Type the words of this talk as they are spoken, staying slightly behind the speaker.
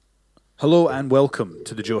Hello and welcome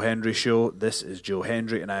to the Joe Hendry Show. This is Joe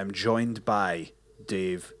Hendry and I am joined by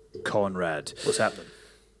Dave Conrad. What's happening?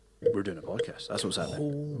 We're doing a podcast. That's what's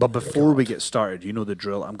happening. But before we get started, you know the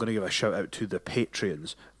drill. I'm going to give a shout out to the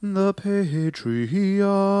Patreons. The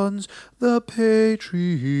Patreons. The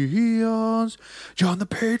Patreons. John the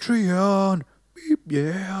Patreon. Beep,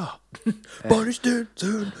 yeah. Barney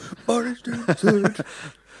Stinson. Barney Stinson.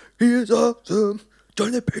 He is awesome.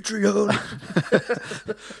 Join the Patreon.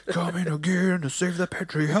 Coming again to save the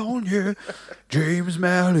Patreon, yeah. James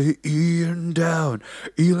Malley, Ian Down,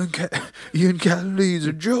 Ian Catalese,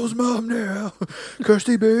 and Joe's mom now.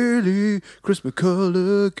 Kirsty Bailey, Chris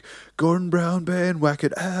McCulloch, Gordon Brown, Ben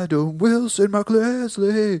Wackett, Adam Wilson, Mark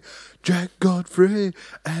Leslie, Jack Godfrey,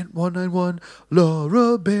 Ant 191,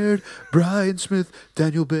 Laura Baird, Brian Smith,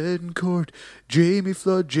 Daniel Bedencourt, Jamie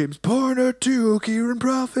Flood, James Porter, too, Kieran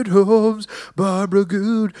Prophet Holmes, Barbara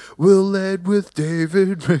Good, Will Led with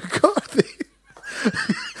David McCarthy,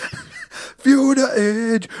 Fiona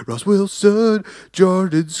Edge, Ross Wilson,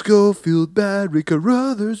 Jordan Schofield, Barry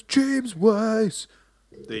Carruthers, James Weiss.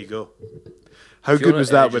 There you go. How Fiona good was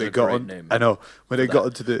that Edge when is it a got great on? name I know when it got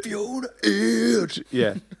into the Fiona Edge.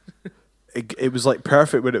 yeah. It was like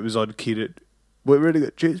perfect when it was on Kieran. What really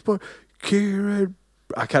got James Porter, Kieran.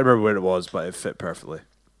 I can't remember where it was, but it fit perfectly.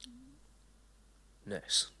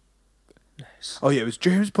 Nice. Oh yeah, it was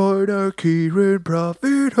James Porter, Kieran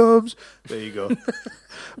Prophet Holmes. There you go.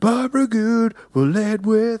 Barbara Good will lead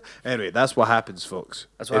with. Anyway, that's what happens, folks.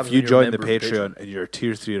 That's what if happens you when you're a join the member of Patreon and you're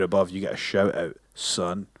tier 3 or above, you get a shout out,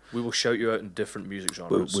 son. We will shout you out in different music We,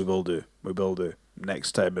 genres. we will do. We will do.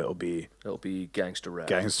 Next time it'll be It'll be gangster rap.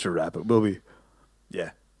 gangster rap. It will be.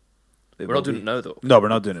 Yeah. We're not doing it now, though. No, we're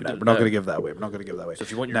not doing it We now. did We're it not now. going to give that away. We're not going to give that away. So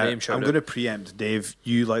if you want your Now, name shouted I'm out- going to preempt, Dave.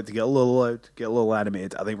 You like to get a little loud, get a little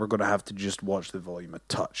animated. I think we're going to have to just watch the volume a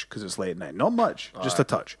touch because it's late at night. Not much, just a Alright.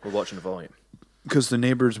 touch. We're watching the volume. Because the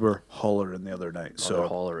neighbours were hollering the other night, So they're so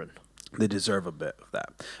hollering. they deserve a bit of that.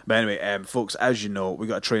 But anyway, folks, as you know, we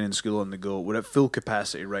got a training school on the go. We're at full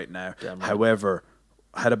capacity right now. Damn right. However,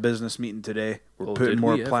 I had a business meeting today. We're Oh, putting did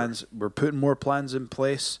more we ever? plans. We're putting more plans in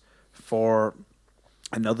place for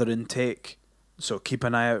another intake. So keep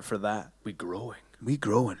an eye out for that. We growing. We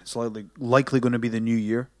growing. It's likely going to be the new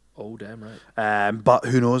year. Oh, damn right. But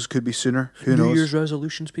who knows? Could be sooner. Who knows? New Year's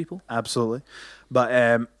resolutions, people? Absolutely.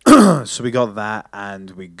 But so we got that,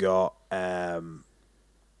 and we got.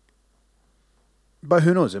 But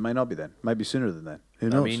who knows? It might not be then. Might be sooner than then. Who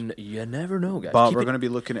knows? I mean, you never know, guys. but keep we're it, going to be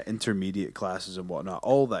looking at intermediate classes and whatnot.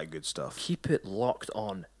 All that good stuff. keep it locked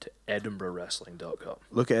on to EdinburghWrestling.com.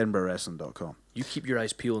 Look at EdinburghWrestling.com. You keep your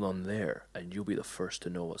eyes peeled on there, and you'll be the first to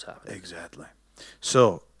know what's happening. Exactly.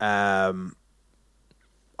 So, all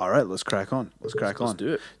right, let's crack on. Let's Let's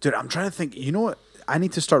do it. Dude, I'm trying to think. You know what? I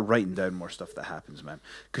need to start writing down more stuff that happens, man.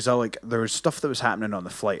 Because there was stuff that was happening on the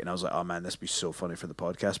flight, and I was like, oh man, this would be so funny for the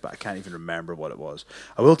podcast, but I can't even remember what it was.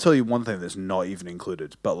 I will tell you one thing that's not even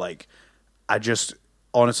included, but like, I just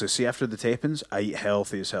honestly see after the tapings, I eat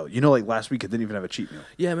healthy as hell. You know, like last week, I didn't even have a cheat meal.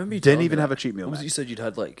 Yeah, I remember you Didn't telling me even that. have a cheat meal, What was man. it you said you'd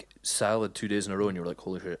had like salad 2 days in a row, and you were like,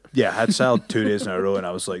 holy shit. Yeah, I had salad 2 days in a row, and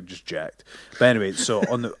I was like just jacked. But anyway, so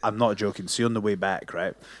I'm not joking. See, on the way back,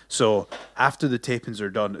 right? So after the tapings are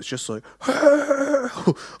done, it's just like,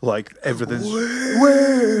 like everything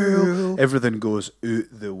goes out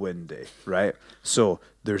the window, right? So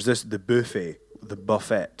there's the buffet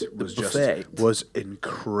was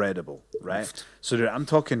incredible, right? So dude, I'm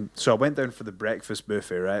talking. So I went down for the breakfast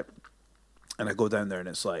buffet, right? And I go down there, and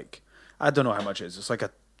it's like, I don't know how much it is. It's like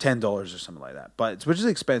 $10 or something like that, which is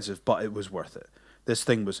expensive, but it was worth it. This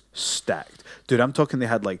thing was stacked, dude. I'm talking. They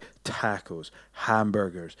had like tacos,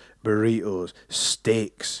 hamburgers, burritos,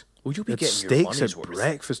 steaks. Well, you'll be They had getting your steaks money's at worth.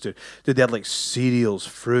 breakfast, dude. Dude, they had like cereals,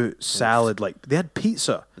 fruit, salad. Like they had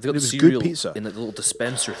pizza. They got It the was cereal good pizza. in the little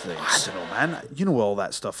dispenser I things. don't know, man. You know all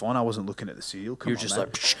that stuff on. I wasn't looking at the cereal. Come You're on, just man.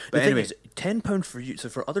 like, psh. But The anyway, thing is, £10 for you. So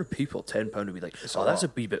for other people, £10 would be like, a oh, that's lot.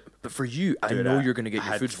 a wee bit. But for you, I dude, know you're going to get I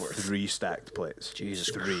your had food's worth. 3 stacked plates.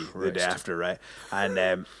 Jesus 3 the Christ. day after, right?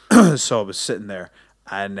 And so I was sitting there,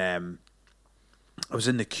 and I was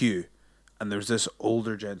in the queue, and there's this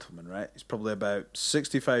older gentleman, right? He's probably about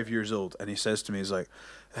 65 years old, and he says to me, he's like,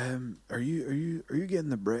 "Are you getting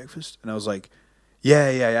the breakfast?" And I was like, "Yeah,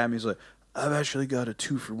 I am." He's like, "I've actually got a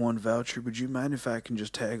 2-for-1 voucher. Would you mind if I can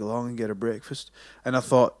just tag along and get a breakfast?" And I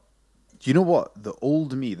thought, you know what? The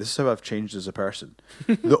old me, this is how I've changed as a person.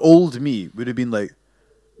 The old me would have been like,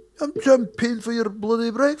 I'm paying for your bloody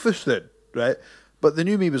breakfast then, right? But the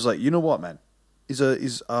new me was like, you know what, man? He's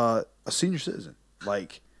a senior citizen.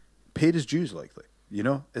 Like, paid his dues likely. You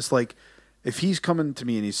know? It's like, if he's coming to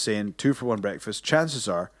me and he's saying 2-for-1 breakfast, chances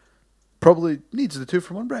are probably needs the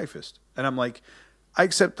 2-for-1 breakfast. And I'm like, I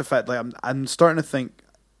accept the fact, like, I'm starting to think,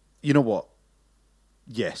 you know what?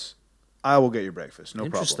 Yes, I will get your breakfast, no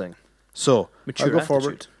problem. Interesting. So, Mature I go attitude.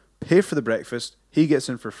 forward, pay for the breakfast, he gets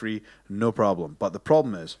in for free, no problem. But the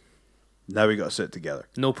problem is, now we got to sit together.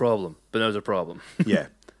 No problem. But there's a problem. Yeah,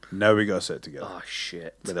 now we got to sit together. Oh,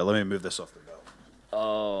 shit. But let me move this off the belt.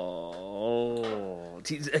 Oh.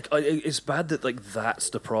 It's bad that, like, that's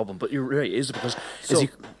the problem. But you're right, it is because... So,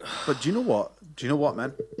 but do you know what? Do you know what,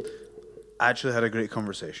 man? I actually had a great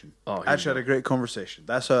conversation. Oh, here actually we had a great conversation.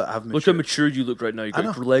 That's how I've matured. Look how mature you look right now. You got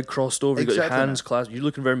your leg crossed over. You got your Exactly, hands man. clasped. You're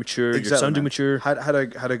looking very mature. Exactly, You're sounding man. mature.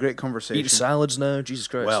 Had a great conversation. Eating salads now. Jesus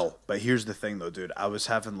Christ. Well, but here's the thing, though, dude. I was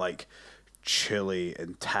having like chili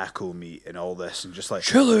and taco meat and all this, and just like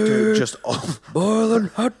Chili! dude, just all, Boiling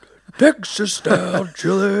hot Texas style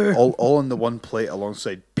chili. all on the one plate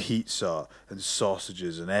alongside pizza and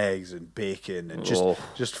sausages and eggs and bacon and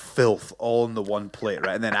just filth all on the one plate,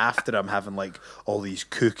 right? And then after I'm having like all these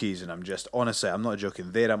cookies, and I'm just honestly, I'm not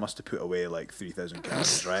joking. There, I must have put away like 3,000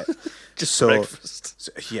 calories, right? Just so, breakfast.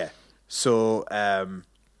 yeah. So I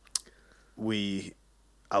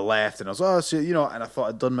left, and I was so, you know, and I thought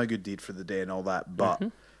I'd done my good deed for the day and all that, but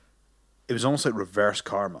it was almost like reverse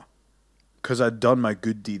karma. Because I'd done my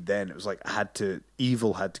good deed then, it was like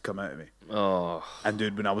evil had to come out of me. Oh. And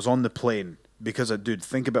dude, when I was on the plane, because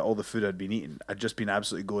think about all the food I'd been eating. I'd just been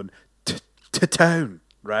absolutely going to town,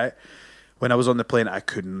 right? When I was on the plane, I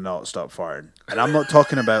could not stop farting. And I'm not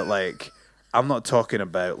talking about like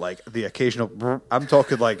the occasional, I'm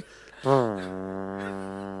talking like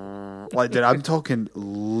dude, I'm talking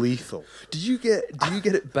lethal. Do you get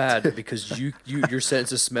it bad because your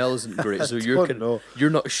sense of smell isn't great, so you're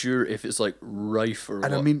not sure if it's like rife or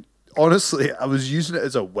And what? I mean, honestly, I was using it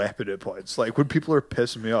as a weapon at points. Like when people are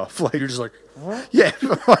pissing me off, like you're just like, yeah,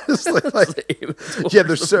 honestly, like yeah.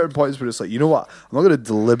 There's certain points where it's like, you know what? I'm not going to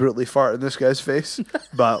deliberately fart in this guy's face,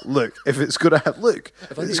 but look, if it's going to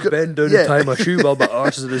if I need to bend down and tie my shoe while my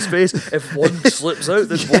arse is in his face, if one slips out,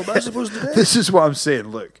 then what am I supposed to do? This is what I'm saying.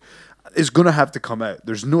 Look, it's going to have to come out.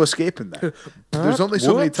 There's no escaping that. There's only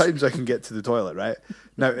so many times I can get to the toilet, right?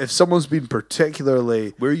 Now, if someone's been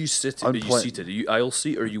particularly Where are you sitting? Are you unpleasant- seated? Are you aisle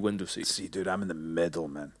seat or are you window seat? See, dude, I'm in the middle,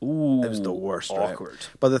 man. Ooh, It was the worst, awkward. right?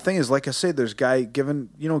 But the thing is, like I said, there's guy giving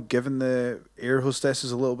the air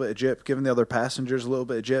hostesses a little bit of jip, giving the other passengers a little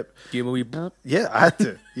bit of jip. Give him a wee burp. Yeah, I had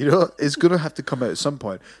to. You know, it's going to have to come out at some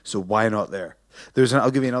point. So why not there?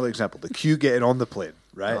 I'll give you another example. The queue getting on the plane,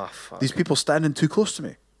 right? Oh, fuck. These people standing too close to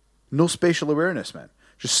me. No spatial awareness, man.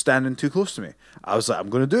 Just standing too close to me. I was like, I'm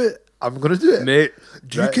going to do it. I'm going to do it. Mate,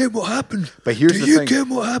 Do you get what happened? But here's Do the you thing. get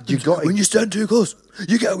what happens You gotta- when you stand too close?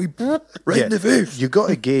 You get a wee right Yeah, in the face. You got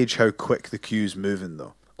to gauge how quick the queue's moving,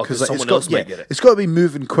 though. Oh, 'cause like, someone it's got, else might get it. It's got to be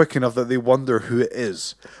moving quick enough that they wonder who it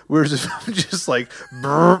is. Whereas if I'm just like,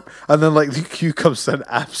 brrr, and then like the queue comes to an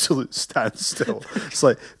absolute standstill, it's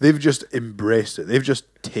like they've just embraced it. They've just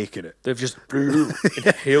taken it. they've just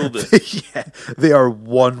inhaled it. Yeah, they are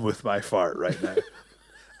one with my fart right now.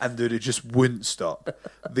 And dude, it just wouldn't stop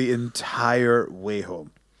the entire way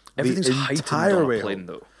home. Everything's the heightened entire on a way plane, home.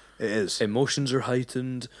 though. It is. Emotions are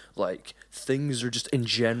heightened. Like things are just in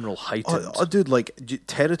general heightened. Dude, like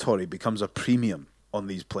territory becomes a premium on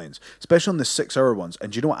these planes, especially on the 6-hour ones.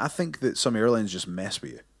 And do you know what? I think that some airlines just mess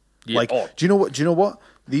with you. Yeah, Like, oh. do you know what?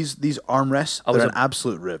 These armrests, was they're an a-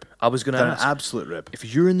 absolute rib. I was going to They're ask, an absolute rib. if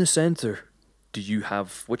you're in the center, do you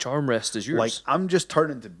have which armrest is yours? Like, I'm just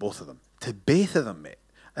turning to both of them, mate.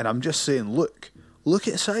 And I'm just saying, look at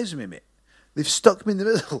the size of me, mate. They've stuck me in the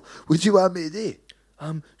middle. What do you want me to do?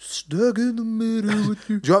 I'm stuck in the middle with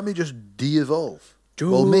you. Do you want me to just de-evolve?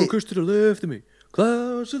 Joe Well, mate, to the left of me,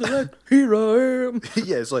 clouds to the right. Here I am.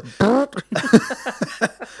 yeah, it's like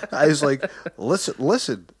I was like,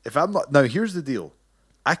 listen. If I'm not now, here's the deal.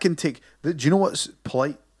 I can take. Do you know what's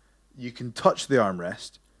polite? You can touch the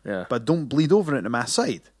armrest, Yeah. but don't bleed over into my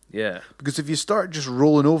side. Yeah. Because if you start just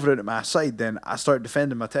rolling over into my side, then I start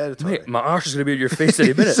defending my territory. Mate, my arse is going to be on your face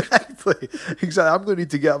any minute. Exactly. I'm going to need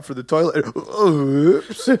to get up for the toilet.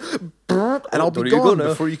 Oops. And I'll There be you go gone now.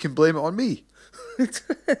 before you can blame it on me.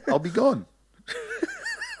 I'll be gone.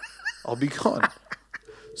 I'll be gone.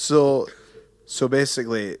 So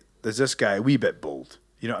basically, there's this guy, a wee bit bold.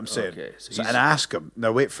 You know what I'm saying? Okay, so So, he's- and I ask him,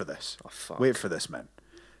 now wait for this. Oh, fuck. Wait for this, man.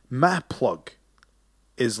 My plug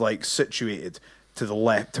is like situated to the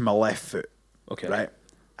left, to my left foot. Okay. Right?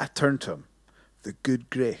 I turn to him, the good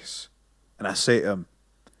grace, and I say to him,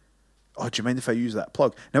 oh, do you mind if I use that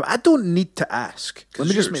plug? Now, I don't need to ask. Let me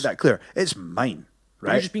it's just yours. make that clear. It's mine, Right?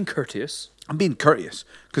 right? You're just being courteous. I'm being courteous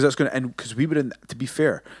because that's going to, and because we were in, to be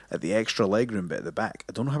fair, at the extra legroom bit at the back.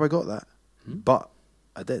 I don't know how I got that, but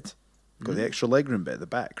I did. Got the extra legroom bit at the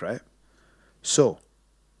back, right? So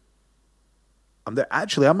I'm there.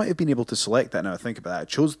 Actually, I might have been able to select that now I think about that. I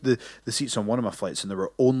chose the seats on one of my flights and there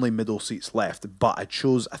were only middle seats left, but I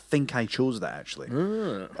think I chose that actually.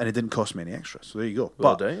 And it didn't cost me any extra. So there you go.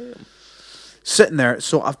 Well, but damn. sitting there,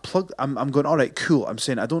 so I've plugged, I'm going, all right, cool. I'm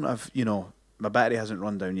saying I don't have, my battery hasn't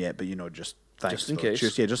run down yet, but just thanks. Just in though. case.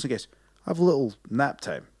 Cheers. Yeah, just in case. I have a little nap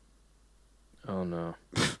time. Oh, no.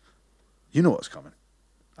 You know what's coming.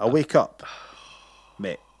 I wake up.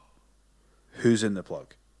 Mate, who's in the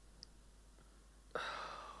plug?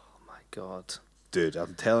 My God. Dude,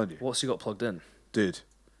 I'm telling you. What's he got plugged in? Dude,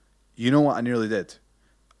 you know what I nearly did?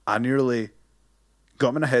 I nearly got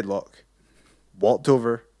him in a headlock, walked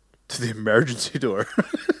over to the emergency door,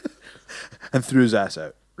 and threw his ass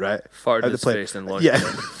out, right? Farted Out his the plane. face and launched Yeah, him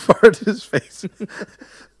out. farted his face.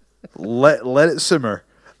 let it simmer,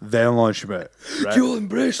 then launch him out, right? You'll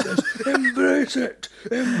embrace this. Embrace it.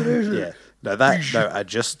 Embrace it. Yeah. Now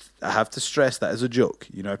I have to stress that as a joke.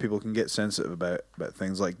 People can get sensitive about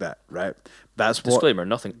things like that, right? That's what. Disclaimer,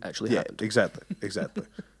 nothing actually Yeah, happened. exactly.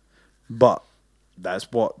 But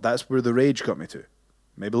that's where the rage got me to.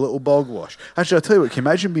 Maybe a little bog wash. Actually, I'll tell you what, can you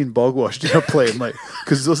imagine being bog washed in a plane?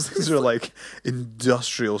 Because those things are like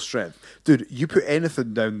industrial strength. Dude, you put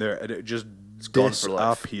anything down there and it just gone for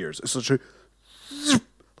life. disappears. It's such a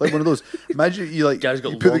like one of those. Imagine you Guy's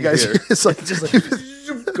got you put the long guy's hair. it's like Just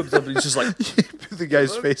like comes up and he's just like, you put the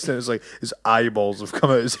guy's face down, it's like his eyeballs have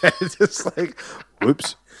come out his head. It's like,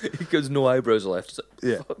 whoops. he goes, no eyebrows left. He's like,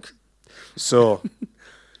 Yeah. fuck. So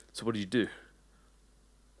So what did you do?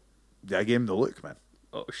 I gave him the look, man.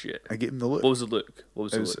 Oh shit. I gave him the look. What was the look? What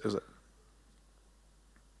was It the was, look? it was like,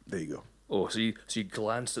 there you go. Oh, so you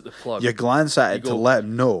glanced at the plug. You glance at it You to go- let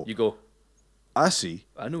him know. You go, I see.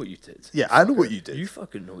 I know what you did. Yeah, I know what you did. You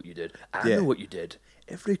fucking know what you did. I Yeah. know what you did.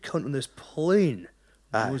 Every cunt on this plane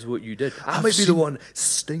knows what you did. I I've might be the seen- one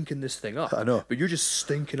stinking this thing up. I know. But you're just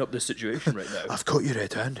stinking up this situation right now. I've caught you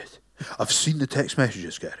red-handed. I've seen the text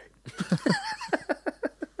messages, Gary.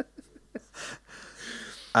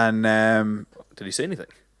 And Did he say anything?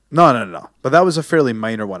 no. But that was a fairly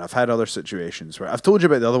minor one. I've had other situations where I've told you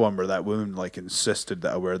about the other one where that woman insisted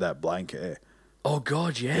that I wear that blanket. Eh? Oh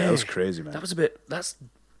God, yeah. Yeah, that was crazy, man. That was a bit. That's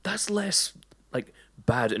less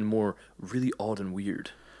bad and more really odd and weird.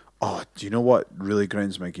 Oh, do you know what really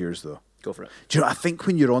grinds my gears though? Go for it. Do you know? I think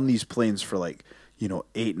when you're on these planes for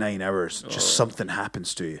 8-9 hours, just something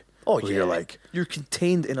happens to you. Oh where yeah. You're like, you're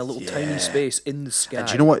contained in a little tiny Yeah. space in the sky. and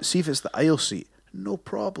do you know what? See if it's the aisle seat, no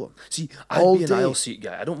problem. See, All I'd be an day. aisle seat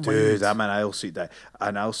guy. I don't Dude, mind. I'm an aisle seat guy.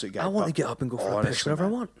 An aisle seat guy. I want to but get up and go for a piss honestly, whenever I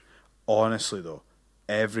man, want. Honestly though,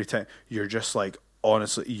 every time you're just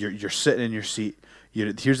honestly, you're sitting in your seat.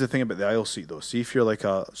 Here's the thing about the aisle seat though. See if you're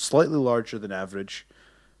a slightly larger than average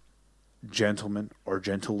gentleman or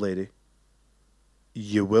gentle lady,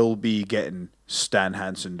 you will be getting Stan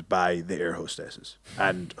Hansened by the air hostesses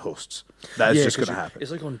and hosts. That is just 'cause going to happen.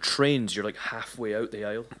 It's like on trains. You're halfway out the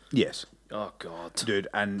aisle. Yes, Oh God. dude,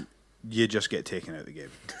 and you just get taken out of the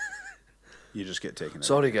game. You just get taken out.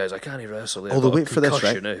 Sorry guys, I can't wrestle. Although wait for this,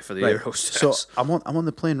 right? For the Right. air hostess. So I'm on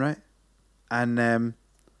the plane, right? And I'm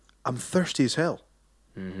thirsty as hell.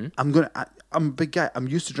 Mm-hmm. I'm a big guy. I'm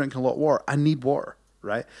used to drinking a lot of water. I need water,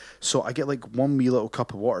 right? So I get one wee little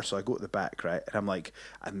cup of water. So I go to the back, right? And I'm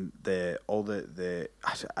and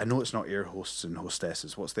I know it's not air hosts and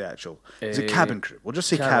hostesses. What's the actual? Is it cabin crew? We'll just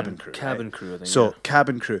say cabin crew. Cabin right? crew, I think. So yeah.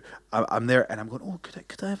 cabin crew. I'm there and I'm going, oh, could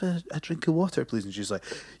I have a drink of water, please? And she's like,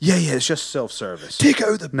 yeah, it's just self-service. Take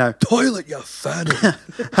out the No. toilet, you fanny.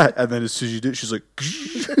 And then as soon as you do it, she's like,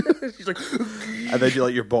 She's like, and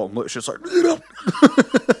then your bottom lip's just like.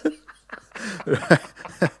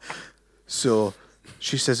 So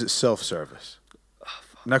she says it's self-service.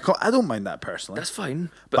 Now I don't mind that personally, that's fine,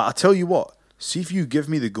 but but I'll tell you what. See if you give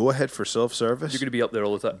me the go-ahead for self-service. you're going to be up there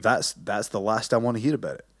all the time. That's the last I want to hear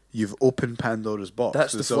about it. You've opened Pandora's box.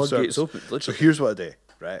 That's with the self-service. floodgates open, So literally. here's what I do.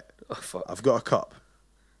 Right, Oh fuck. I've got a cup.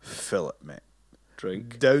 Fill it, mate.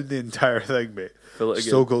 Drink. Down the entire thing, mate. Fill it again.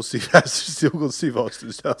 Stone Cold Steve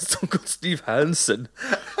Austin style. Stone Cold Steve Hansen.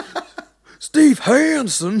 Steve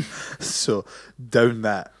Hansen. So down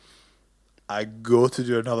that, I go to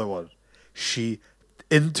do another one. She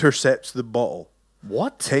intercepts the bottle,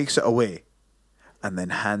 What? takes it away, and then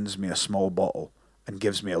hands me a small bottle and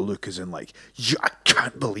gives me a look as in I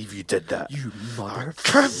can't believe you did that. You I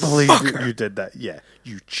can't believe you did that. Yeah.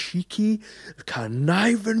 You cheeky,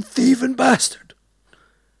 conniving, thieving bastard.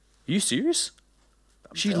 Are you serious?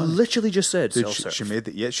 She literally just said Dude, self-serve. she made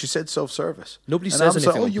it. Yeah, she said self-service. Nobody And says I was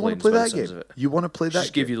anything Like, oh, on you want to planes play by that the sounds game? of it. You want to play She that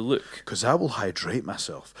just gave game? you the look. Because I will hydrate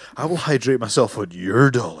myself. I will hydrate myself on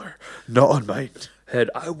your dollar, not on mine. Head,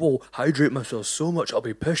 I will hydrate myself so much I'll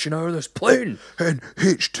be pissing out of this plane. And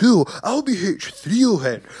H2O, I'll be H3O,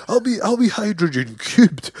 head. I'll be hydrogen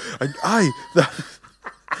cubed. And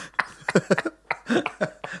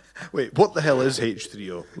Wait, what the hell is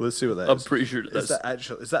H3O? Let's see what that I'm is. pretty sure Is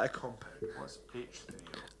that a compound? What's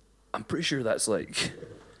H3O? I'm pretty sure that's like,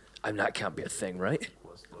 that can't be a thing, right?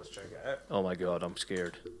 Let's check it out. Oh my god, I'm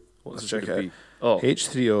scared. What's Let's this check gonna it be? Oh,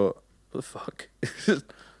 H3O. what the fuck?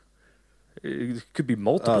 It could be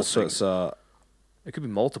multiple So things. it's It could be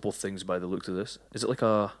multiple things by the looks of this. Is it like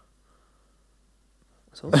a?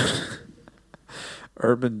 What's that?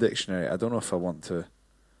 Urban Dictionary. I don't know if I want to.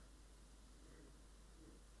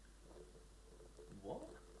 What?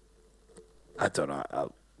 I don't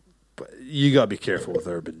know. But you gotta be careful with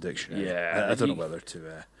Urban Dictionary. Yeah, I don't you- know whether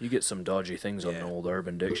to. You get some dodgy things on Yeah. the old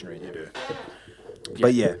Urban Dictionary. You do.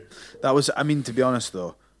 But yeah, that was. I mean, to be honest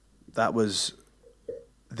though, that was.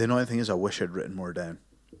 The annoying thing is, I wish I'd written more down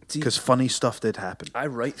because funny stuff did happen. I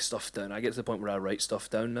write stuff down. I get to the point where I write stuff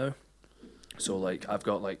down now. So like I've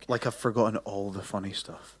got like Like I've forgotten all the funny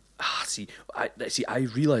stuff. I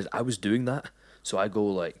realized I was doing that. So I go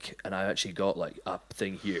like, and I actually got like a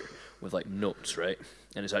thing here with like notes, right?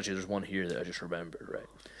 And it's actually there's one here that I just remembered, right?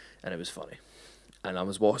 And it was funny. And I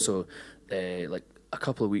was also like a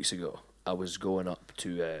couple of weeks ago, I was going up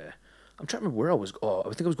to. I'm trying to remember where I was. Oh, I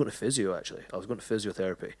think I was going to physio actually. I was going to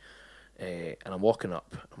physiotherapy, and I'm walking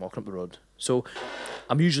up the road. So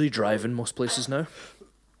I'm usually driving most places now.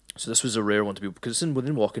 So this was a rare one to be because it's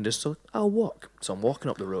within walking distance. So I'll walk. So I'm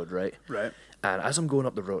walking up the road, right? Right. And as I'm going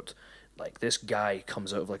up the road, like this guy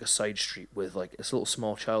comes out of like a side street with like this little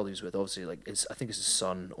small child he's with. Obviously, like I think it's his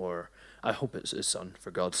son, or I hope it's his son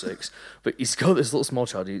for God's sakes. But he's got this little small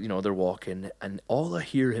child. You know, they're walking, and all I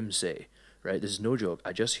hear him say, right? This is no joke.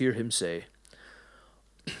 I just hear him say,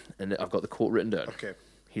 and I've got the quote written down. Okay.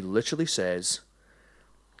 He literally says,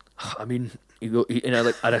 I mean, in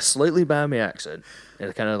a slightly Bammy accent,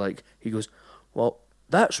 and kind of like he goes, "Well,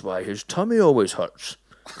 that's why his tummy always hurts.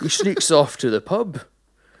 He sneaks off to the pub.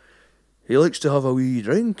 He likes to have a wee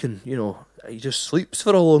drink, and he just sleeps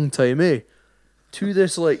for a long time, eh?" To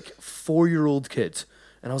this like 4-year-old kid,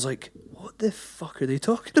 and I was like, "What the fuck are they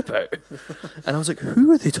talking about?" And I was like,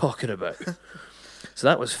 "Who are they talking about?" So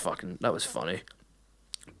that was funny.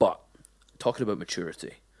 But talking about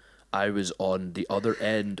maturity, I was on the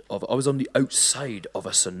outside of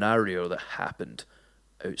a scenario that happened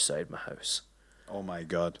outside my house. Oh my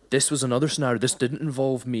god. This was another scenario. This didn't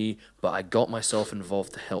involve me, but I got myself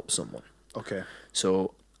involved to help someone. Okay.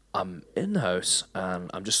 So I'm in the house and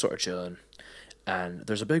I'm just sort of chilling, and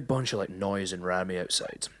there's a big bunch of like noise and rammy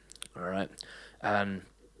outside. All right, and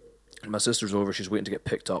my sister's over. She's waiting to get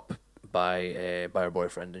picked up by her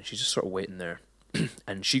boyfriend, and she's just sort of waiting there.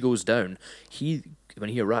 And she goes down. When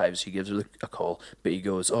he arrives, he gives her a call, but he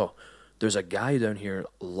goes, "Oh, there's a guy down here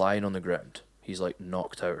lying on the ground. He's like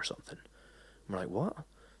knocked out or something." I'm like, "What?"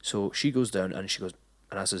 So she goes down and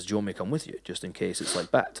I says, "Do you want me to come with you, just in case it's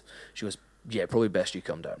like bad?" She goes, "Yeah, probably best you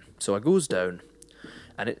come down." So I goes down,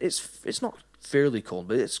 and it's not fairly cold,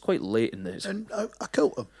 but it's quite late in the. And I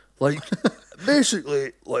killed him. Like,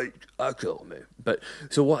 basically, like, I killed me. But,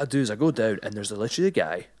 so what I do is I go down, and there's literally a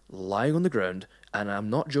guy lying on the ground, and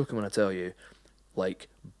I'm not joking when I tell you, like,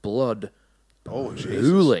 blood Oh Jesus.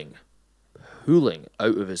 pooling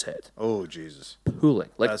out of his head. Oh Jesus. Pooling.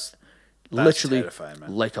 Like, That's literally, terrifying,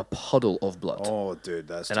 man. like a puddle of blood. Oh dude,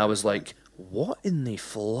 that's. And I was terrifying. like, what in the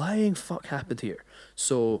flying fuck happened here?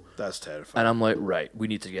 So, That's terrifying. and I'm like, right, we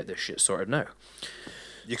need to get this shit sorted now.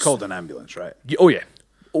 You called an ambulance, right? Oh, yeah.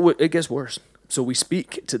 Oh, it gets worse. So we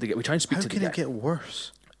speak to the guy. We try and speak How to the can guy. it get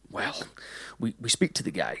worse? Well, we speak to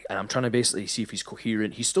the guy, and I'm trying to basically see if he's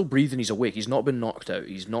coherent. He's still breathing. He's awake. He's not been knocked out.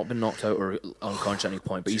 He's not been knocked out or unconscious at any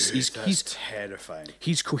point. But he's terrifying.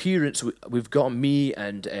 he's coherent. So we've got me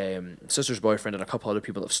and sister's boyfriend and a couple other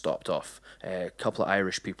people that have stopped off. A couple of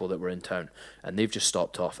Irish people that were in town, and they've just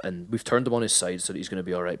stopped off. And we've turned him on his side so that he's going to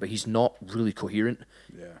be all right. But he's not really coherent.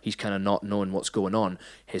 Yeah. He's kind of not knowing what's going on.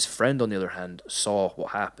 His friend, on the other hand, saw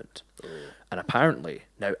what happened. And apparently,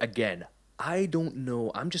 now again, I don't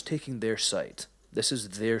know. I'm just taking their side. This is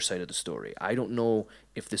their side of the story. I don't know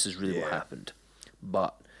if this is really what Yeah. happened.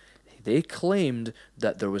 But they claimed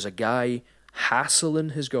that there was a guy hassling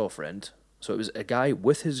his girlfriend. So it was a guy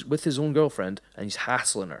with his own girlfriend, and he's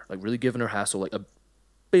hassling her, like really giving her hassle, like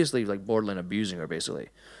basically like borderline abusing her, basically.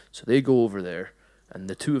 So they go over there, and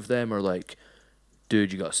the two of them are like,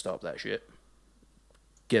 "Dude, you gotta stop that shit.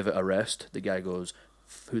 Give it a rest." The guy goes,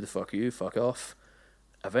 "Who the fuck are you? Fuck off."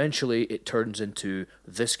 Eventually, it turns into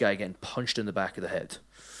this guy getting punched in the back of the head.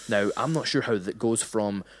 Now, I'm not sure how that goes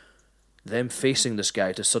from them facing this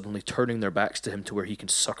guy to suddenly turning their backs to him to where he can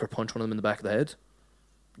sucker punch one of them in the back of the head?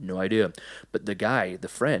 No idea. But the guy, the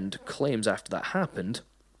friend, claims after that happened,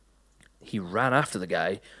 he ran after the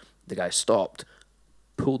guy stopped,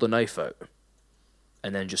 pulled a knife out,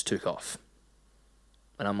 and then just took off.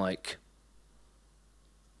 And I'm like,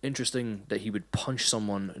 interesting that he would punch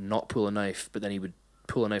someone, not pull a knife, but then he would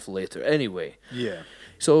pull a knife later. Anyway. Yeah.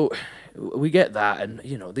 So we get that, and,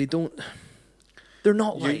 they're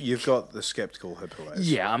not like... You've got the skeptical hippo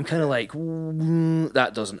eyes. Yeah, I'm kind of like,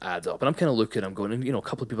 that doesn't add up. And I'm kind of looking, I'm going, and, a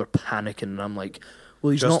couple of people are panicking, and I'm like,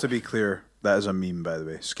 well, he's not... Just to be clear, that is a meme, by the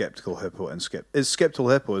way. Skeptical hippo and Is skeptical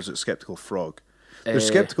hippo, is it skeptical frog? There's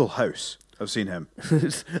skeptical house. I've seen him.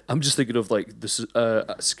 I'm just thinking of like this.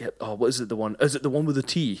 What is it? The one? Is it the one with the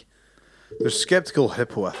T? There's skeptical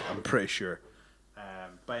hippo. I'm pretty sure.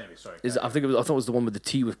 But anyway, sorry. I thought it was the one with the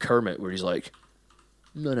T with Kermit, where he's like,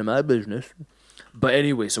 none of my business. But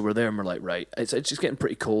anyway, so we're there and we're like, right, it's just getting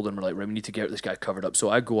pretty cold, and we're like, right, we need to get this guy covered up. So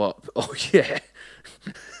I go up. Oh yeah.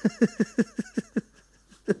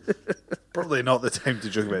 Probably not the time to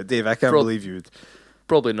joke about it, Dave. I can't believe you would.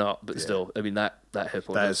 Probably not, but still, I mean that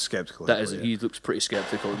hippo. That is skeptical. That is. He looks pretty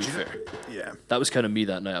skeptical. To be fair. Yeah. That was kind of me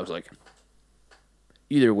that night. I was like,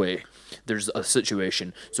 either way, there's a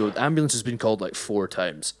situation. So the ambulance has been called like 4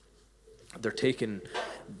 times. They're taken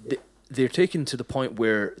to the point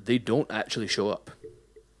where they don't actually show up.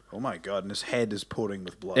 Oh my god! And his head is pouring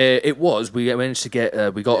with blood. It was. We managed to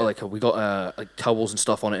get. We got like towels and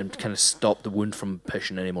stuff on it and kind of stop the wound from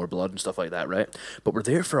pissing any more blood and stuff like that, right? But we're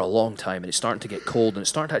there for a long time, and it's starting to get cold, and it's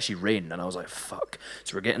starting to actually rain. And I was like, "Fuck!"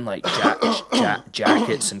 So we're getting like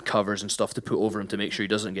jackets and covers and stuff to put over him to make sure he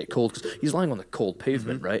doesn't get cold, because he's lying on the cold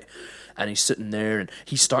pavement, right? And he's sitting there, and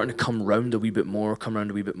he's starting to come round a wee bit more,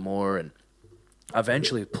 and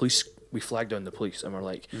eventually, we flagged down the police, and we're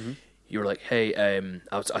like. You were like, hey,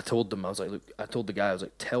 I told them, I was like, look, I told the guy, I was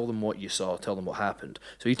like, tell them what you saw, tell them what happened.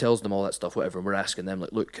 So he tells them all that stuff, whatever, and we're asking them,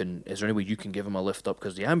 like, look, is there any way you can give him a lift up?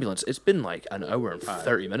 Because the ambulance, it's been like an hour and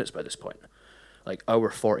 30 minutes by this point. Like, hour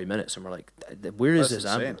 40 minutes, and we're like, where is this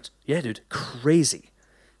ambulance? Yeah, dude, crazy,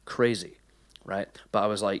 right? But I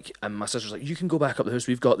was like, and my sister's like, you can go back up the house,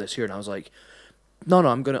 we've got this here. And I was like, no,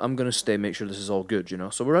 I'm gonna stay, make sure this is all good,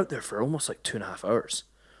 So we're out there for almost like 2.5 hours.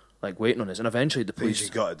 Like, waiting on this. And eventually the police... You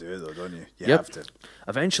got to do it, though, don't you? You Yep. have to.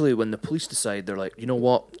 Eventually, when the police decide, they're like, you know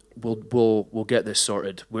what? We'll get this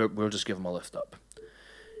sorted. We'll just give him a lift up.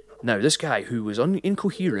 Now, this guy, who was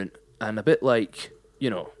incoherent and a bit like,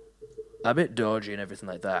 a bit dodgy and everything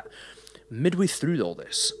like that, midway through all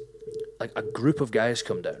this, like, a group of guys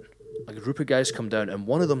come down. And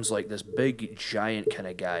one of them's like this big, giant kind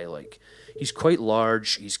of guy. Like, he's quite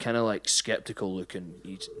large. He's kind of like skeptical looking.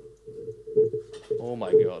 Oh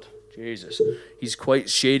my god, Jesus. He's quite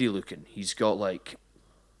shady looking. He's got like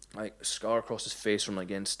a scar across his face from like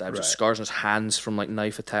getting stabbed, Right. scars on his hands from like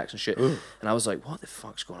knife attacks and shit. Ooh. And I was like, what the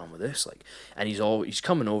fuck's going on with this? Like, and he's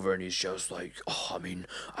coming over and he's just like, oh, I mean,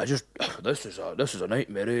 this is a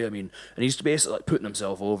nightmare, eh? I mean, and he's basically like putting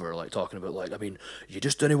himself over, like talking about like, I mean, you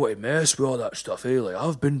just didn't want to mess with all that stuff, eh? Like,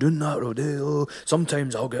 I've been doing that all day. Oh,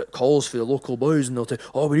 sometimes I'll get calls for the local boys and they'll say,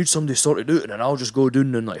 oh, we need somebody sorted out, and then I'll just go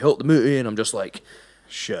down and like help them out, eh? And I'm just like,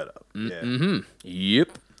 shut up.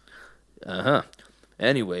 Yep.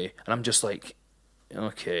 Anyway, and I'm just like,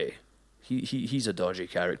 okay, he's a dodgy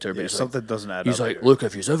character, but Something doesn't add up. he's like, here. look,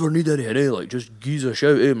 if you ever need anything, like, just give us a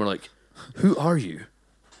shout, eh? And we're like, who are you?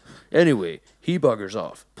 Anyway, he buggers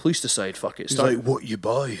off. Police decide, fuck it. He's like, what you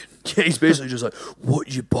buying? Yeah, he's basically just like,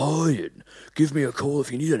 what you buying? Give me a call if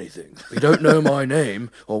you need anything. You don't know my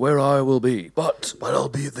name or where I will be, but I'll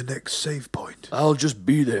be at the next save point. I'll just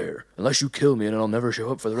be there unless you kill me, and I'll never show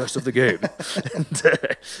up for the rest of the game. And,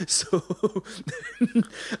 so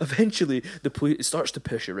eventually, the police, it starts to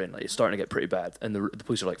push her in. Like, it's starting to get pretty bad, and the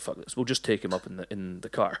police are like, "Fuck this! We'll just take him up in the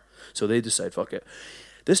car." So they decide, "Fuck it."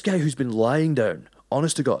 This guy who's been lying down,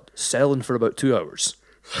 honest to God, selling for about 2 hours.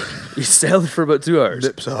 He's selling for about 2 hours.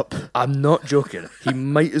 Nips up. I'm not joking. He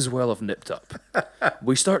might as well have nipped up.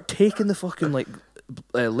 We start taking the fucking like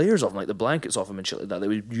layers off him, like the blankets off him and shit like that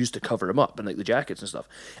we used to cover him up, and like the jackets and stuff.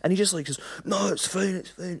 And he just like says, "No, it's fine."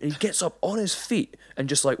 And he gets up on his feet and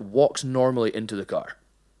just like walks normally into the car.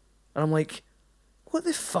 And I'm like, what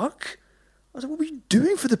the fuck? I was like, what were you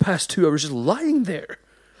doing for the past 2 hours, just lying there?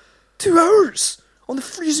 2 hours on the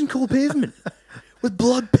freezing cold pavement with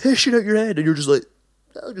blood pissing out your head, and you're just like,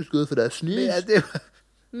 I'll just go for that sneeze.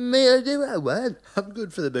 Mate, I do what I want. I'm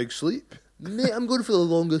good for the big sleep. Mate, I'm going for the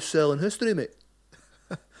longest sell in history, mate.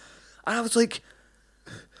 And I was like,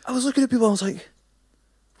 I was looking at people, I was like,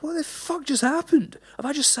 what the fuck just happened? Have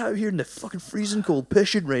I just sat out here in the fucking freezing cold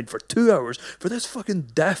pissing rain for 2 hours for this fucking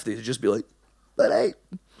dafty to just be like, but hey,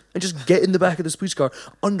 and just get in the back of this police car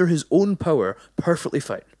under his own power, perfectly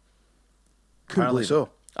fine. Couldn't Apparently believe so. it.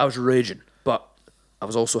 I was raging, but I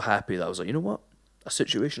was also happy that I was like, you know what? A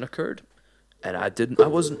situation occurred, and I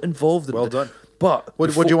wasn't involved in it. Well done. But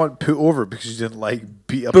What do you want put over because you didn't like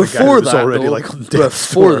beat up a guy before that was that, already though, like on death's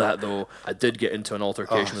before door? that though, I did get into an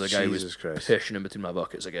altercation Oh, with a guy who was Jesus Christ. pissing in between my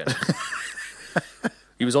buckets again.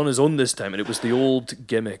 He was on his own this time, and it was the old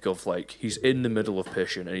gimmick of like he's in the middle of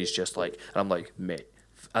pissing, and he's just like, and I'm like, mate,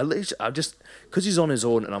 I just because he's on his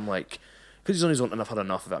own, and I'm like, because he's on his own, and I've had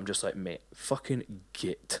enough of it. I'm just like, mate, fucking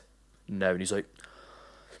get now, and he's like,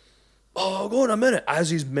 oh, go in a minute, as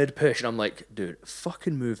he's mid-pish, and I'm like, dude,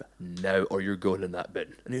 fucking move now, or you're going in that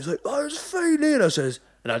bin. And he's like, oh, it's fine, eh? And I says,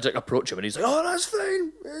 and I just approach him, and he's like, oh, that's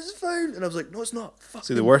fine, it's fine. And I was like, no, it's not. Fucking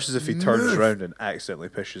See, the worst is if he turns move. around and accidentally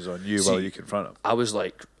pishes on you while you confront him. I was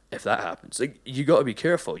like, if that happens, like, you got to be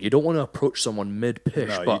careful. You don't want to approach someone mid-pish,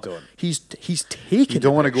 No, you but don't. he's taking. You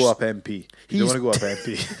don't want to the go piss. up MP. You He's don't want to go up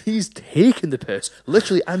MP. He's taking the piss,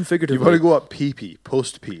 literally and You figuratively. want to go up PP,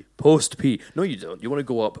 post P. Post pee. No, you don't. You want to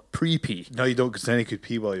go up pre pee. No, you don't, because then he could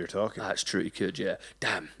pee while you're talking. That's true. You could, yeah.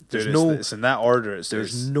 Damn. Dude, There's it's in that order.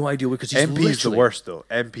 there's no idea because he's MP's the literally- worst though.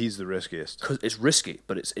 MP's the riskiest. Cause it's risky,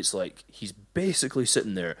 but it's like he's basically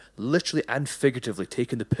sitting there, literally and figuratively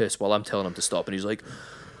taking the piss while I'm telling him to stop, and he's like,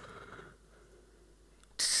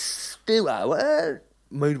 "Do I what?"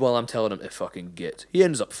 Mood while I'm telling him to fucking get. He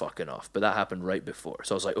ends up fucking off, but that happened right before.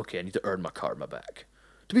 So I was like, okay, I need to earn my karma back.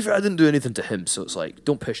 To be fair, I didn't do anything to him, so it's like,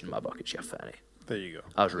 don't piss in my bucket, you fanny. There you go.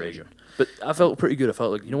 I was raging, but I felt pretty good. I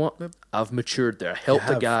felt like, you know what? I've matured there. I helped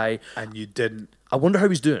a have. guy. And you didn't. I wonder how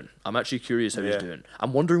he's doing. I'm actually curious how he's Yeah. doing.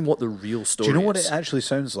 I'm wondering what the real story Do you know what is. it actually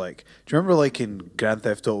sounds like? Do you remember, like in Grand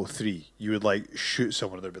Theft Auto 3, you would like shoot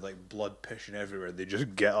someone, and there'd be like blood pissing everywhere, and they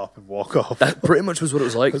just get up and walk off. That pretty much was what it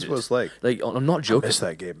was like. That's dude. what it's like. Like, I'm not I joking. miss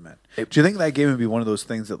that game, man. Do you think that game would be one of those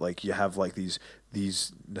things that like you have like these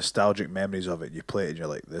nostalgic memories of it? You play it and you're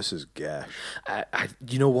like, this is gash.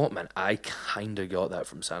 You know what, man? I kind of got that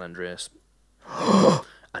from San Andreas.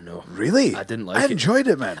 I know. Really? I didn't like I it. enjoyed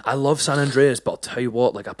it, man. I love San Andreas, but I'll tell you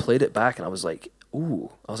what, like, I played it back and I was like, ooh.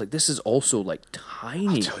 I was like, this is also, like, tiny.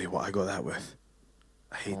 I'll tell you what I got that with.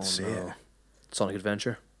 I hate to say it. Sonic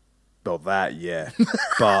Adventure. Well, that, yeah.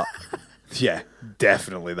 But, yeah,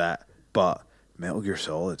 definitely that. But Metal Gear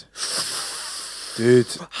Solid. Dude,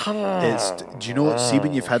 do you know what? See,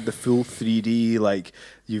 when you've had the full 3D, like,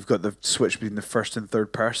 you've got the switch between the first and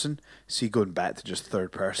third person, see, going back to just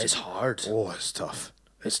third person. It's hard. Oh, it's tough.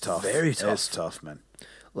 It's tough. very tough. It's tough, man.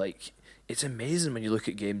 Like, it's amazing when you look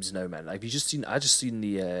at games now, man. Have you just seen? I just seen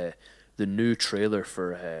the new trailer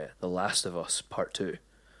for The Last of Us Part 2,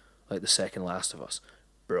 like the second Last of Us,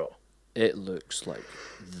 bro. It looks like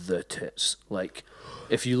the tits. Like,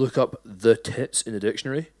 if you look up the tits in the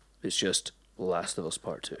dictionary, it's just Last of Us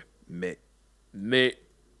Part 2. Mate,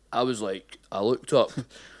 I was like, I looked up.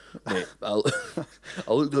 Mate, I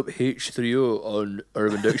looked up H3O on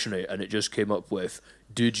Urban Dictionary, and it just came up with,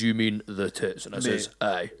 "Did you mean the tits?" And I says,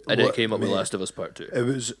 "Aye," and it came up with mate, Last of Us Part 2. It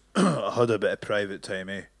was, I had a bit of private time,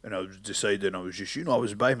 and I was deciding I was just, I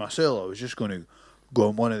was by myself, I was just going to go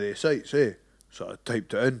on one of the sites, So I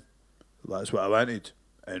typed it in. That's what I wanted.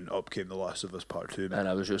 And up came The Last of Us Part 2, man. And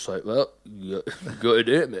I was just like, well, you got to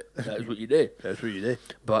do it, mate. That's what you do. That's what you did.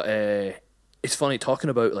 But it's funny talking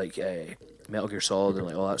about like Metal Gear Solid and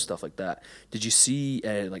like all that stuff like that. Did you see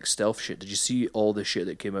like stealth shit? Did you see all the shit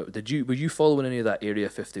that came out? Were you following any of that Area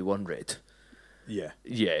 51 raid? Yeah.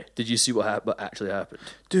 Yeah. Did you see what actually happened?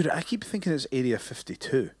 Dude, I keep thinking it's Area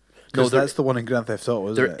 52. No, No, that's the one in Grand Theft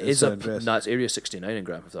Auto, isn't There it? is San a Andreas. no, it's Area 69 in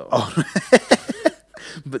Grand Theft Auto. Oh.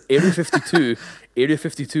 But Area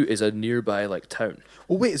 52 is a nearby like town.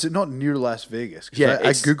 Well, wait, is it not near Las Vegas? 'Cause Yeah, I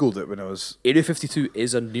it's- Googled it when I was... Area 52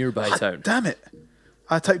 is a nearby town. Damn it.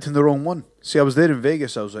 I typed in the wrong one. See, I was there in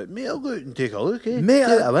Vegas. I was like, mate, I'll go out and take a look,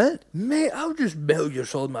 Mate, Mate, I'll just Metal Gear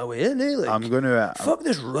Solid my way in, eh? Like, I'm going to... fuck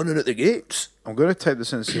this running at the gates. I'm going to type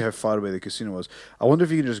this in and see how far away the casino was. I wonder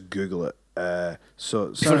if you can just Google it.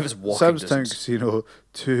 So, Even if it's walking Samstown distance. Casino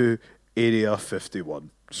to Area 51.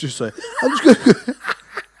 It's just like, I'm just going to...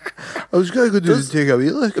 I was going to go take a wee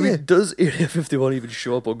look. I mean, does Area 51 even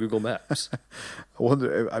show up on Google Maps? I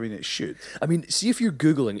wonder. I mean, it should. I mean, see if you're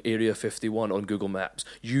Googling Area 51 on Google Maps,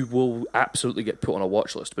 you will absolutely get put on a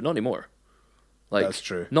watch list, but not anymore. Like, That's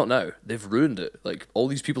true. Not now. They've ruined it. Like, all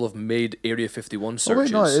these people have made Area 51 Oh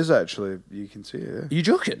searches. wait, no, it is actually. You can see it. Yeah. Are you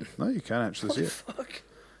joking? No, you can actually see it. Fuck.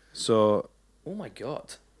 So Oh my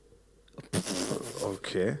god.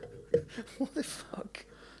 okay. What the fuck?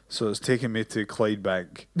 So it's taking me to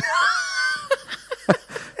Clydebank.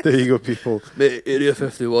 There you go, people. Mate, Area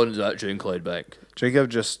 51 is actually in Clydebank. Do you think I've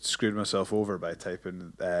just screwed myself over by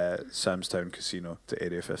typing Samstown Casino to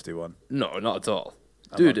Area 51? No, not at all.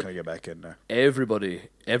 I'm Dude, not going to get back in there.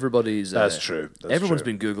 everybody's... That's true. That's everyone's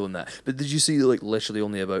true. been Googling that. But did you see, like, literally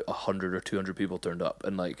only about 100 or 200 people turned up,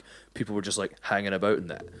 and, like, people were just, like, hanging about in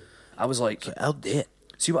that? I was like... How did?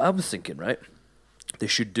 See what I was thinking, right? They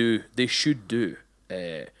should do,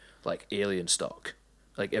 like, alien stock,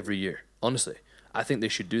 like, every year. Honestly. I think they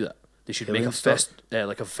should do that. They should Alien make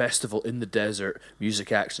like a festival in the desert,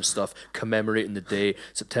 music acts and stuff, commemorating the day,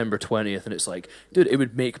 September 20th, and it's like, dude, it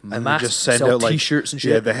would make And they mass just send sell out like T-shirts and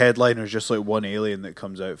shit. Yeah, the headliner's just like one alien that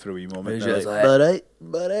comes out for a wee moment. And They're he's like, just like-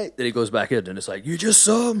 But Then he goes back in, and it's like, you just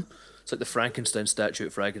saw him. It's like the Frankenstein statue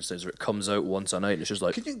at Frankenstein's, where it comes out once a night, and it's just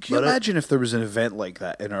like, Can you imagine if there was an event like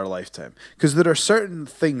that in our lifetime? Because there are certain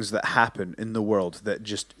things that happen in the world that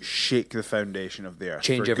just shake the foundation of the earth,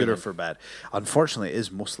 Change for good or everything. for bad. Unfortunately, it is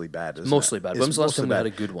mostly bad. Isn't Mostly it? bad. It's When was the last mostly time we had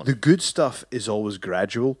bad. a good one? The good stuff is always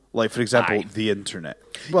gradual. Like, for example, Aye. the internet.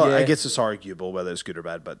 Well, I Yeah. guess it's arguable whether it's good or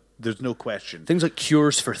bad, but there's no question. things like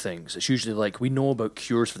cures for things. It's usually like, we know about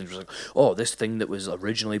cures for things. It's like, oh, this thing that was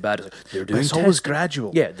originally bad, it's like, they're But doing it's always testing.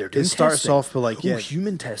 gradual. Yeah, they're doing It starts testing. off with like, Oh, yeah,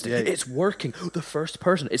 human testing. Yeah. It's working. The first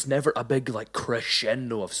person. It's never a big like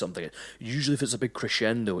crescendo of something. Usually, if it's a big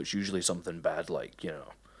crescendo, it's usually something bad, like, you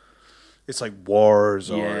know, it's like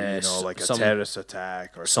wars or Yes, like a some- terrorist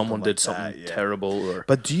attack or someone something did like something that, yeah. terrible. Or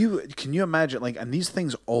But can you imagine, like, and these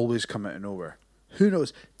things always come out of nowhere. Who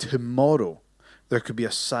knows? Tomorrow, there could be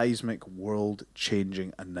a seismic,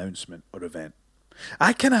 world-changing announcement or event.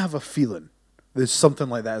 I kind of have a feeling that something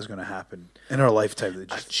like that is going to happen in our lifetime that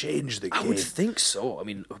just change the I game. would think so. I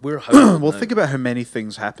mean, we're how Well, think about how many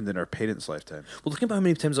things happened in our parents' lifetime. Well, think about how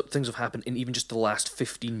many times things have happened in even just the last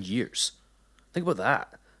 15 years. Think about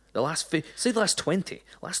that. The last say the last 20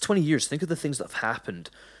 years. Think of the things that have happened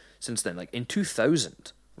since then. Like in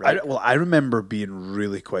 2000, right? I remember being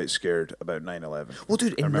really quite scared about 9/11. Well,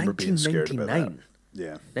 dude, I in remember being scared about that. 1999,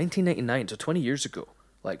 Yeah. 1999, so 20 years ago,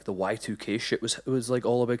 like the Y2K shit was like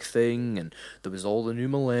all a big thing, and there was all the new